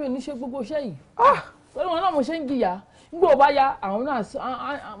 ọmọ mi ò ní ṣe gbogbo iṣẹ́ yìí. Torí wọn náà mo ṣe ń jìyà. Nígbà ó bá yá, àwọn náà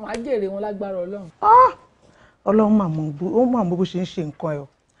máa jèrè wọn lágbára Ọlọ́run. Ọlọ́run máa mọ bó ṣe ń ṣe nǹkan ẹ̀ o.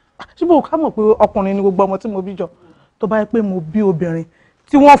 Ṣíbò ká mọ̀ pé ọkùnrin ni gbogbo ọmọ tí mo bí jọ tó bá yẹ pé mo bí obìnrin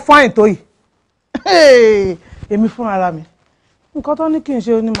tí wọ́n fáìn tó yìí. Èmi fún ara mi nǹkan tó ní kí n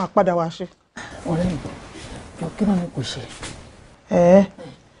ṣe ni màá padà wá ṣe. Ọ̀rẹ́ mi jọ kí náà ni kò ṣe.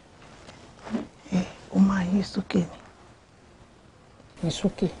 Ó máa yí sókè ni. Yí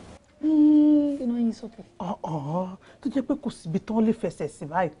sókè. Kí náà yí sókè. Tó jẹ́ pé kò síbi tó lè fẹsẹ̀ sí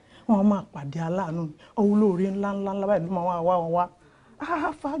báyìí wọ́n máa pàdé aláàánú mi olóore ńláńlá báyìí ló máa wá wọn wá.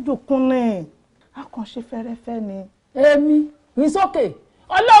 Fàájòkún ní àkànṣe fẹ́rẹ́fẹ́ ni. Èmi yí sókè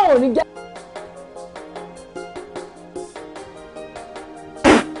Ọlọ́run ò ní jẹ́.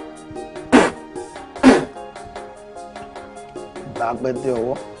 Ìbà pẹ̀tẹ̀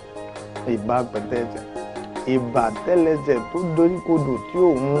ọwọ́, ìbà pẹ̀tẹ̀ ẹsẹ̀, ìbà tẹ́lẹsẹ̀ tó dorí kodò tí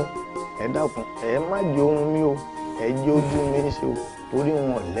ò mú. Ẹ dákun, ẹ má jẹ ohun mi o, ẹ jẹ ojú mi ṣe o, torí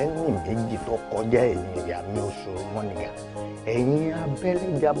wọn lẹ́yìn méjì tó kọjá ẹ̀yìn ìyá mi oṣù mọ́nìyà. Ẹ̀yin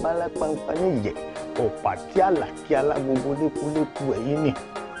abẹ́rẹ́ jabala pampa níyẹ̀, ọ̀pá tí àlàkí alágbogbo lékúlékú ẹ̀yìn nì.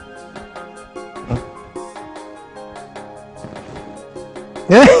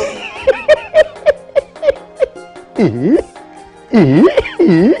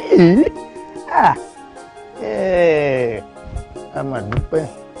 A máa dúpẹ́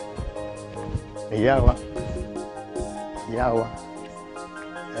ìyá wa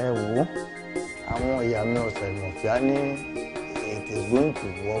ẹ wò ó àwọn ìyá mi ọ̀sẹ̀ ìmọ̀fíà ní it is going to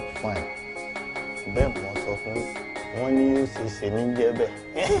work fine bẹ́ẹ̀ mo sọ fún wọn ní yóò ṣe ṣe ní jẹ́ bẹ́ẹ̀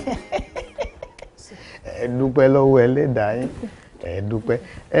ẹ dúpẹ́ lọ́wọ́ ẹlẹ́dàá yín ẹ dúpẹ́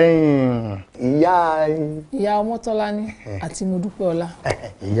ìyá Ọmọ́tọ́lání àti Modúpẹ́ọlá.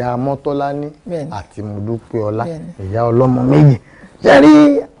 Ìyá Ọmọ́tọ́lání àti Modúpẹ́ọlá ìyá ọlọ́mọ méjì ṣe rí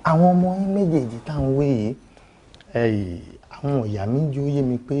àwọn ọmọ yín méjèèjì tá à ń wé yìí àwọn ìyá mi jẹ́ ó yé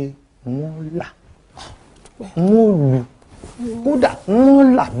mi pé wọ́n là wọ́n lù kódà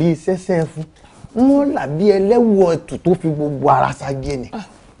wọ́n là bí sẹ́sẹ́ fún wọ́n là bí ẹlẹ́wọ̀ ẹ̀tù tó fi gbogbo ara ságé ni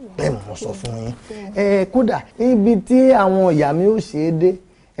bẹ́ẹ̀ mo sọ fún yín kódà ibi tí àwọn ìyá mi ó ṣe é dé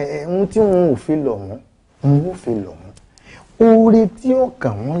ohun tí wọn ò fi lọ̀ wọ́n wọn ò fi lọ̀ wọ́n oore tí ó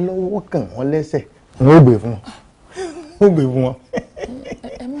kàn wọ́n lọ́wọ́ kàn wọ́n lẹ́sẹ̀ wọn ò gbé fún wọn.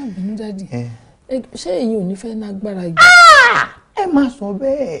 Ẹ má bínú dádì ṣé èyí ò ní fẹ́ lágbára yìí. Ẹ má sọ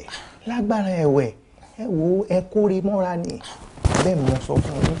bẹ́ẹ̀ lágbára ẹ̀wẹ̀ ẹ wo ẹ kóre mọ́ra ni bẹ́ẹ̀ mo sọ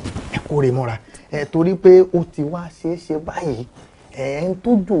fún yín ẹ kóre mọ́ra torí pé ó ti wá ṣeé báyìí ń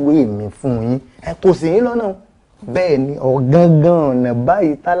tó jùwé mi fún yín kò sí yín lọ́nà bẹ́ẹ̀ ni ọ̀gángan ọ̀nà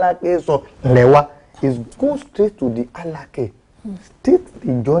báyìí tálákẹ́ sọ lẹ́wà is go straight to the Alake take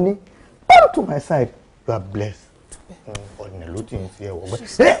the journey come to my side you are blessed ọ̀nà ló ti ń fi ẹ̀wọ̀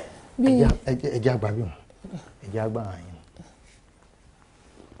gbẹ́ ẹ̀jẹ̀ àgbà bí wọn ẹ̀jẹ̀ àgbà yín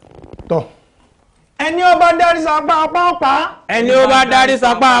tọ́ ẹni ó bá dárí sapá apá ọ̀pá. ẹni ó bá dárí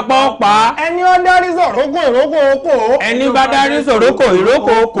sapá apá ọ̀pá. ẹni ó dárí sòrókò ìrókò okò. ẹni bá dárí sòrókò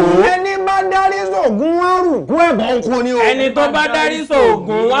ìrókò okò. ẹni bá dárí sògùn wárùkú ẹ̀bọ̀ oko ni o. ẹni tó bá dárí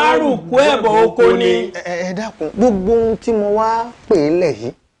sògùn wárùkú ẹ̀bọ̀ oko ni. ẹ dákun gbogbo ohun tí mo wá pè é lẹ̀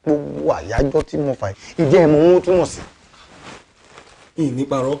yìí gbogbo àyájọ́ tí mo fà yìí ìjẹ́ ẹ̀mọ ohun túmọ̀ sí.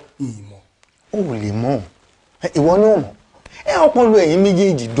 ìníparọ́ ìmọ̀. ó lè mọ̀ ìwọ ni ó mọ̀ ẹ ọpọlọ ẹ̀yin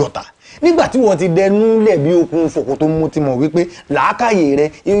méjèèjì dọ̀tà nígbà tí wọ́n ti dẹnu lẹ̀ bí okùn fòkò tó mú ti mọ̀ wípé làákàyè rẹ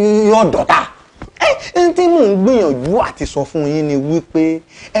yóò dọ̀tà ẹ tí mò ń gbìyànjú àti sọ fún yín ni wípé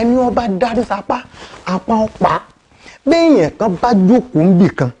ẹni ó bá dárí sapá apá ọ̀pá béèyàn kan bá jókòó níbì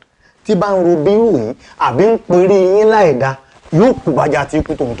kan tí bá ń ro bí ròyìn àbí ń perí yín láìda yóò kú bájá tí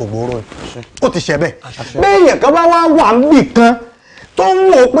kú tòun tó gbòòrò yìí ó ti ṣe bẹ́ẹ̀ béèyàn kan bá wá wà níbì kan tó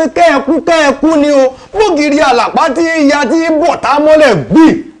ń wò pé kẹ́ẹ̀kú ni o bógiri àlàpá tí ìyá tí bọ̀ tá mọ́lẹ̀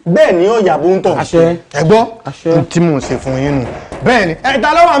gbì bẹ́ẹ̀ ni ọ̀yà bó ń tọ̀ ẹ̀gbọ́n tí mò ń ṣe fún yín nù bẹ́ẹ̀ ni ẹ̀ta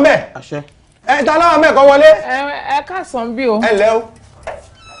lọ́wọ́ mẹ́ ẹ̀ta lọ́wọ́ mẹ́ kọ́ wọlé. ẹ káàsán bí o. ẹ lẹ́ o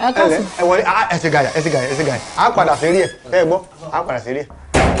ẹ káàsán. ẹ wọlé ẹ ṣe gàyà ẹ ṣe gàyà ẹ ṣe gàyà á padà sí rí ẹ bẹ́ẹ̀ gbọ́ á padà sí rí ẹ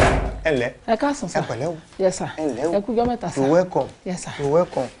ẹ lẹ́. ẹ káàsán sir. ẹ pẹ̀lẹ́ o. yes sir. ẹ lẹ́ o. ẹ kú ọjọ́ mẹ́ta sir. you welcome. yes sir. you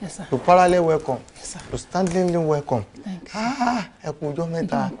welcome. yes sir. you parallel welcome. yes sir. you standingly welcome. ẹ kú ọjọ́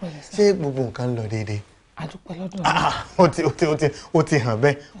mẹ́ta ṣé gbogbo nǹkan lọ déédéé. àdúpẹ́ lọ́dọ̀ ó ti hàn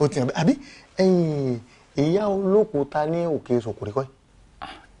bẹ́ẹ̀ ó ti hàn bẹ́ẹ̀ àbí ìyá olókùúta ní òkè sòkòrè kọ́.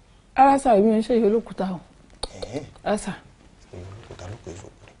 ara sà èmi ń ṣe ìyá olókùúta o. ẹ sà. ìyá olókùúta lókè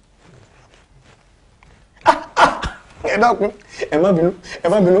sòkòrè. ẹ dákun ẹ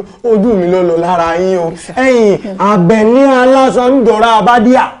má bínú ojú mi ló lọ lára yín o Àbẹ̀ní aláṣọ ń jọra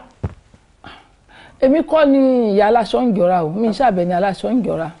abádíà. èmi kọ́ ni ìyá aláṣọ ń jọra o mi ń ṣàbẹ̀ní aláṣọ ń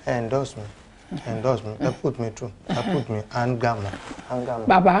jọra. endorse me put me through put me angama.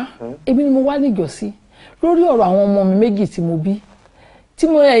 bàbá èmi ni mo wá níjọ́sí lórí ọ̀rọ̀ àwọn ọmọ mi méjì tí mo bí tí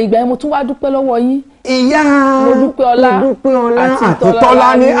mo rẹ ìgbà yẹn mo tún wá dúpẹ́ lọ́wọ́ yín. ìyá mo dúpẹ́ ọlá àti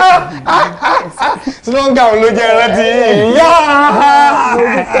tọ́lá ni slogan ló jẹ́ rántí ìyá. mo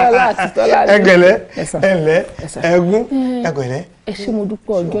dúpẹ́ ọlá àti tọ́lá ni. ẹgẹ̀lẹ́ ẹ̀lẹ́ ẹ̀gún ẹgẹ̀lẹ́. ẹ ṣé mo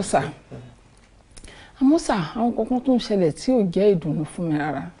dúpẹ́ ọjọ́ sà àmọ́ sà àwọn kankan tó ń ṣẹlẹ̀ tí ò jẹ́ ìdùnnú fún mi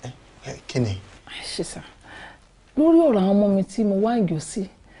rárá. kí ni. ṣe sà lórí ọ̀rọ̀ àwọn ọmọ mi tí mo wá ń jọ sí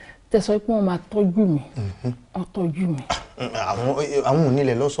tẹ̀sán pé wọ́n máa tọ́jú mi wọ́n tọ́jú mi. àwọn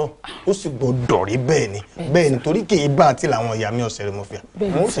onílẹ̀ lọ́sọ̀ ó sì gbọ́dọ̀ rí bẹ́ẹ̀ ni torí kì í bá àti làwọn ìyá mi ọ̀sẹ̀ rẹ̀ mọ̀ fìyà.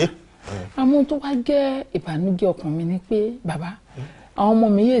 bẹ́ẹ̀ ni àmọ́ tó wá jẹ́ ìbànújẹ́ ọkàn mi ni pé bàbá àwọn ọmọ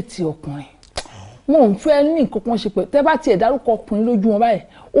mi yéè ti ọkùnrin wọn ò fẹ́ ní nǹkan kan ṣe pé tẹ́ bá tiẹ̀ dárúkọ ọkùnrin lójú wọn báyìí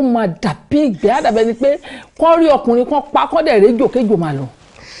ó máa dàbí ìgbẹ́ àdàbẹ́ ni pé kán rí ọkùnrin kan pa kán dẹ̀ réjò kéjò máa lọ.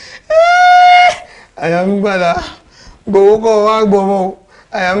 àyà ń gbàdá gbowó kọ́ wá gbọmọ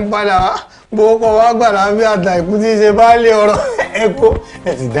àyà ń padà wá gbowó kọ́ wá gbàdá bí àtà ìkú tí ń ṣe bá lé ọ̀rọ̀ ẹ̀kọ́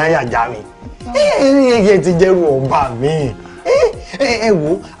ẹ̀ ti dá yàjà mi ẹ̀ ti jẹ́rù ọba mi ẹ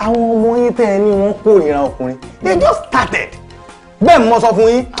wo àwọn ọmọ yín tẹ́ ẹ ní wọ́n kórìíra ọkùnrin they just started bẹ́ẹ̀ mo sọ fún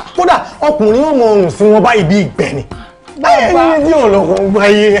yín kódà ọkùnrin yóò mọ ọrùn sí wọn báyìí bí ìgbẹ́ ni bàbá ẹni tí ọlọ́kọ̀ ń gba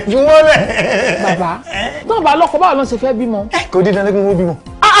iye ẹ̀ fún wọn lẹ̀. bàbá tó bá lọ́kọ báwo ló ṣe fẹ́ bímọ. kò dín dandan kí wọ́n bímọ.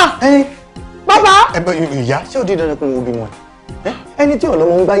 bàbá. ìyá ṣé ò dín dandan kí wọ́n bímọ ẹni tí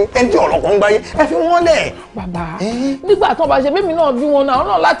ọlọ́mọ ń gbáyé ẹni tí ọlọ́kọ̀ ń gbáyé ẹ fi wọ́n lẹ̀. bàbá nígbà tó bá ṣe bẹ́ẹ̀ mi náà bí wọn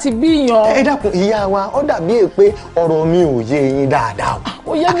náà láti bí yan. ẹ dákun ìyá wa ó dàbí è pé ọ̀rọ̀ mi ò yé yín dáadáa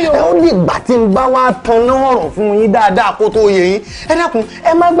o. ó yé mi o. ó lè gbà tí n bá wá tanná ọ̀rọ̀ fún yín dáadáa kó tó yé yín ẹ dákun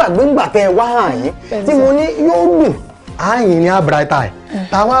ẹ má gbàgbé ńgbà tẹ́ ẹ wá hàn yín tí mo ní yóò dùn ààyìn ní àbráìtà ẹ̀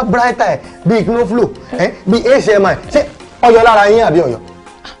táwọn àbráìtà ẹ̀ bíi knoflo bíi hmi ṣé ọyọ lára yín àbí ọyọ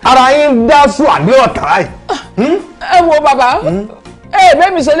ara yín dá sùn àbí ọ̀tá ẹ̀. ẹ wo bàbá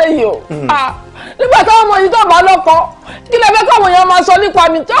bẹ́ẹ̀ mi ṣe léyìí o nígbà táwọn ọmọ yìí tó bá lọ́kọ kí lè fẹ́ káwọn èèyàn máa sọ nípa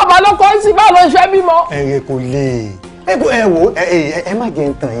mi tí wọ́n bá lọ́kọ ń sì báwo ló ń fẹ́ bímọ. ẹ kò lè ẹ wò ẹ má jẹ́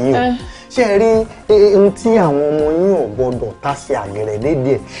ń tàn yín o ṣe rí ohun tí àwọn ọmọ yín ò gbọdọ̀ tá sí àgẹ̀rẹ̀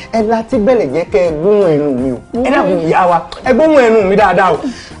dédé ẹ láti bẹ̀lẹ̀ jẹ́ kẹ́ ẹ gbóhùn ẹnu mi o ẹ dàbí ìyá wa ẹ gbóhùn ẹnu mi dáadáa o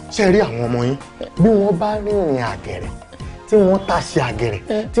ṣe rí àwọn ọmọ yín bí wọ́n bá rìnrìn àgẹ̀rẹ̀ tí wọ́n tá sí àgẹ̀rẹ̀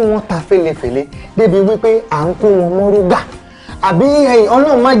tí wọ́n tá fẹ́lẹ́fẹ́lẹ́ débi wípé à ń kó wọn mọ́rúgà àbí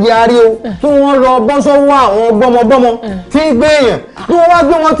ọlọ́run má jẹ́ àárí o tí wọ́n lọ bọ́ sọ́wọ́ àwọn gbọ́mọgbọ́mọ tí ń gbé èèyàn tí wọ́n wá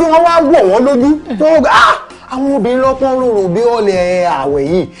gbé wọn tí wọ́n wá wọ̀ wọ́n lójú tó àwọn obìnrin lọ́pọ́n rorò bí ọ̀lẹ̀ àwẹ̀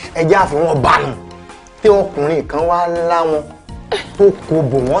yìí ẹja àfi wọn bánu tí ọkùnrin kan wá ńlá wọn tó kò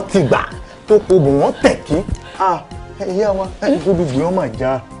bò wọ́n ti gbà tó kò bò wọ́n tẹ̀kí ẹ̀yà wa gbódùgbò yóò máa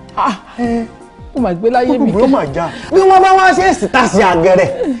já ó máa gbé láyé mi gbódùgbò yóò máa já bí wọ́n bá wá ṣe èsì tá sí àgẹ̀rẹ̀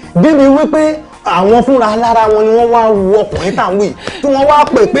débi wípé àwọn fúnra lára wọn ni wọ́n wá wo ọkùnrin táwọn yìí tí wọ́n wá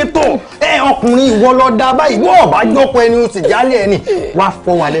pè pé tó ọkùnrin ìwọ lọ dá báyìí wọ́n ọ̀bá jọ́kọ ẹni ó sì jálẹ̀ ẹni wá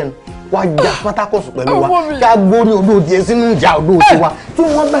fọ́ wa lẹ́nu wá já pátákọ̀sù pẹ̀lú wa ká gbórí odò díẹ̀ sínú ìjà odò tiwa tí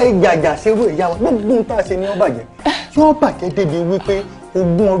wọ́n bá ìjàjà ṣerú ìyá wa gbogbo nǹkan tá a ṣe ni wọ́n bàjẹ́ tí wọ́n bàjẹ́ débi wípé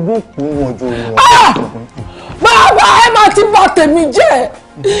 20 ọdún kù wọn jù wọn. bàbá ẹ máa ti bà tèmi jẹ́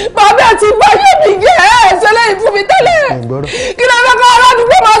bàbá ẹ ti bà yé mi jẹ́ ẹ ṣẹlẹ̀ ìfún mi tẹ́lẹ̀ kí ló fẹ́ kọ́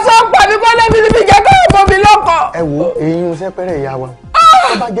aládùúgbò máa sọ pa mi kọ́ lẹ́bi níbi jẹ́ kọ́ ọ̀bọ mi lọ́kọ̀. ẹ wo eyín sẹ́pẹ́rẹ́ ìyá wa tó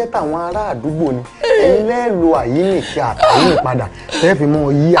bá jẹ́ tàwọn ará àdúgbò ni ẹ̀yin lẹ́ẹ̀ lo àyíníkì àtàyìn padà tẹ́ fi mọ́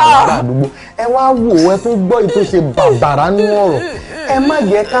yí àwọn ará àdúgbò ẹ wá wò ẹ tún gbọ́ èyí tó ṣe bàbàrà nú ọ̀rọ̀ ẹ má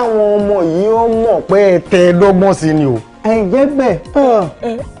jẹ́ káwọn ọmọ yìí ó mọ̀ pé ẹ tẹ́ ẹ dọ́gbọ́n sí ni o. ẹ jẹ́ bẹ́ẹ̀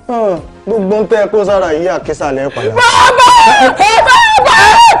gbogbo ń tẹ́ ẹ kó sára yìí àkísàlẹ̀ padà. bàbá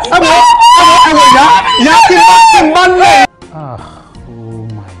ìyá kí n bá lẹ̀. Oh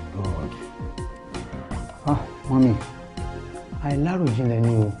my God. Mọ́mí àìláròjinlẹ̀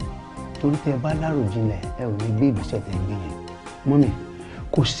ni o torí tẹ́ ẹ bá láròjinlẹ̀ ẹ ò ní gbé ìgbésẹ̀ tẹ́ gbé yẹn. Mọ́mí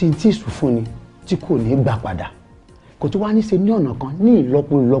kò sí tí ìsúfúnni tí kò ní gbà padà kò tó wá ní ṣe ní ọ̀nà kan ní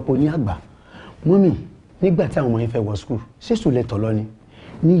ìlọ́po ní àgbà. Mọ́mí nígbà tí àwọn ọmọ yẹn fẹ́ wọ skul ṣéṣù lẹ tọ̀ lọ ni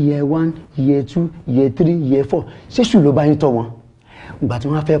ní year 1 year 2 year 3 year 4 ṣéṣù ló bá yín tọ́ wọn ìgbà tí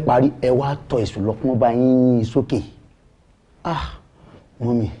wọ́n fẹ́ parí ẹ wá tọ èṣù lọ kí wọ́n bá yín yín sókè.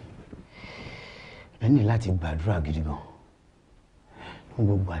 Mọ́mí ẹ ní láti gbàdúrà gidi gan fún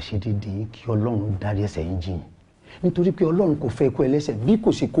gbogbo àṣedédé kí Ọlọ́run dárí ẹ̀ṣẹ̀ yín jìn nítorí pé Ọlọ́run kò fẹ́ ikú ẹlẹ́ṣẹ̀ bí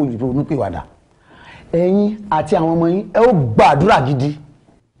kò ṣe kó ronúpìwàdà. Ẹ̀yin àti àwọn ọmọ yín ẹ ó gbàdúrà gidi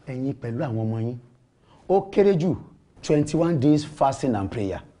ẹ̀yin pẹ̀lú àwọn ọmọ yín ó kéré jù 21 days fasting and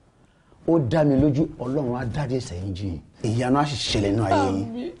prayer ó dá mi lójú Ọlọ́run á dárí ẹ̀ṣẹ̀ yín jìn ìyanu á sì ṣẹlẹ̀ nínú ayé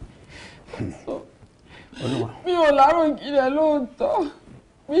yín. mi ò láròjinlẹ̀ lóòótọ́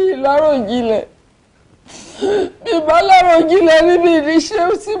mi ì láròjinlẹ̀ mi bá láròjinlẹ̀ níbi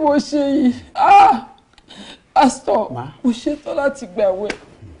ìníṣẹ́ tí mo ṣe yìí pásítọ̀ mo ṣetán láti gbàwẹ̀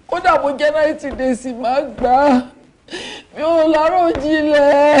kódà mo jẹ́ 90 days máa gbà á mi ò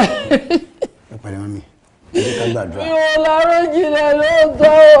láròjinlẹ̀. ẹ pẹ̀lẹ́ mọ́ mi ẹ jẹ́ ká gbàdúrà. mi ò láròjinlẹ̀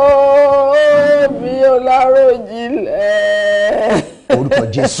lóòótọ́ mi ò láròjinlẹ̀. orúkọ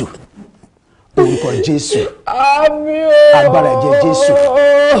Jésù orúkọ Jésù àmín agbára ẹ̀jẹ̀ Jésù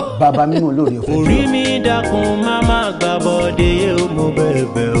bàbá mímọ́ olóore ọ̀fẹ́ jù. orí mi dákun máma gbàbọ̀dé yé o mo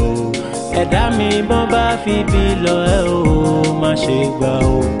bẹ̀bẹ̀ o ẹ̀dá mi bọ́n bá fi bí lọ ẹ o má ṣe gbà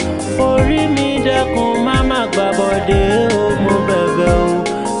o orí mi dákun máma gbàbọ̀dé yé o mo bẹ̀bẹ̀ o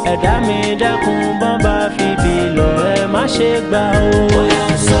ẹ̀dá mi dákun bọ́n bá fi bí lọ ẹ má ṣe gbà o. bóyá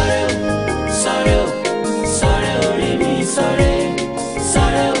sọ̀rẹ́ o sọ̀rẹ́ o sọ̀rẹ́ orí mi sọ̀rẹ́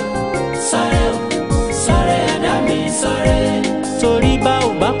sọ̀rẹ́ o sọ̀rẹ́ o sọ̀rẹ́ ẹ̀dá mi sọ̀rẹ́. torí bá ò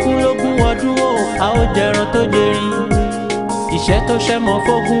bá kú lógún ọdún o a ó jẹran tó jẹrin ìṣẹ́ tó ṣẹ́mọ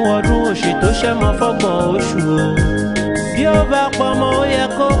fógún ọdún òṣì tó ṣẹ́mọ fọ́gbọ̀n oṣù o bí ó bá pọmọ ó yẹ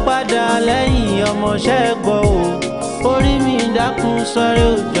kó padà lẹ́yìn ọmọọṣẹ́ gbọ́ o orí mi dákun sọ̀rẹ́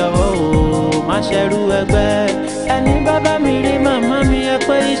ò jọ̀wọ́ o má ṣẹrú ẹgbẹ́ ẹni bàbá mi rí màmá mi ẹ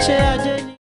pé iṣẹ́ ajé.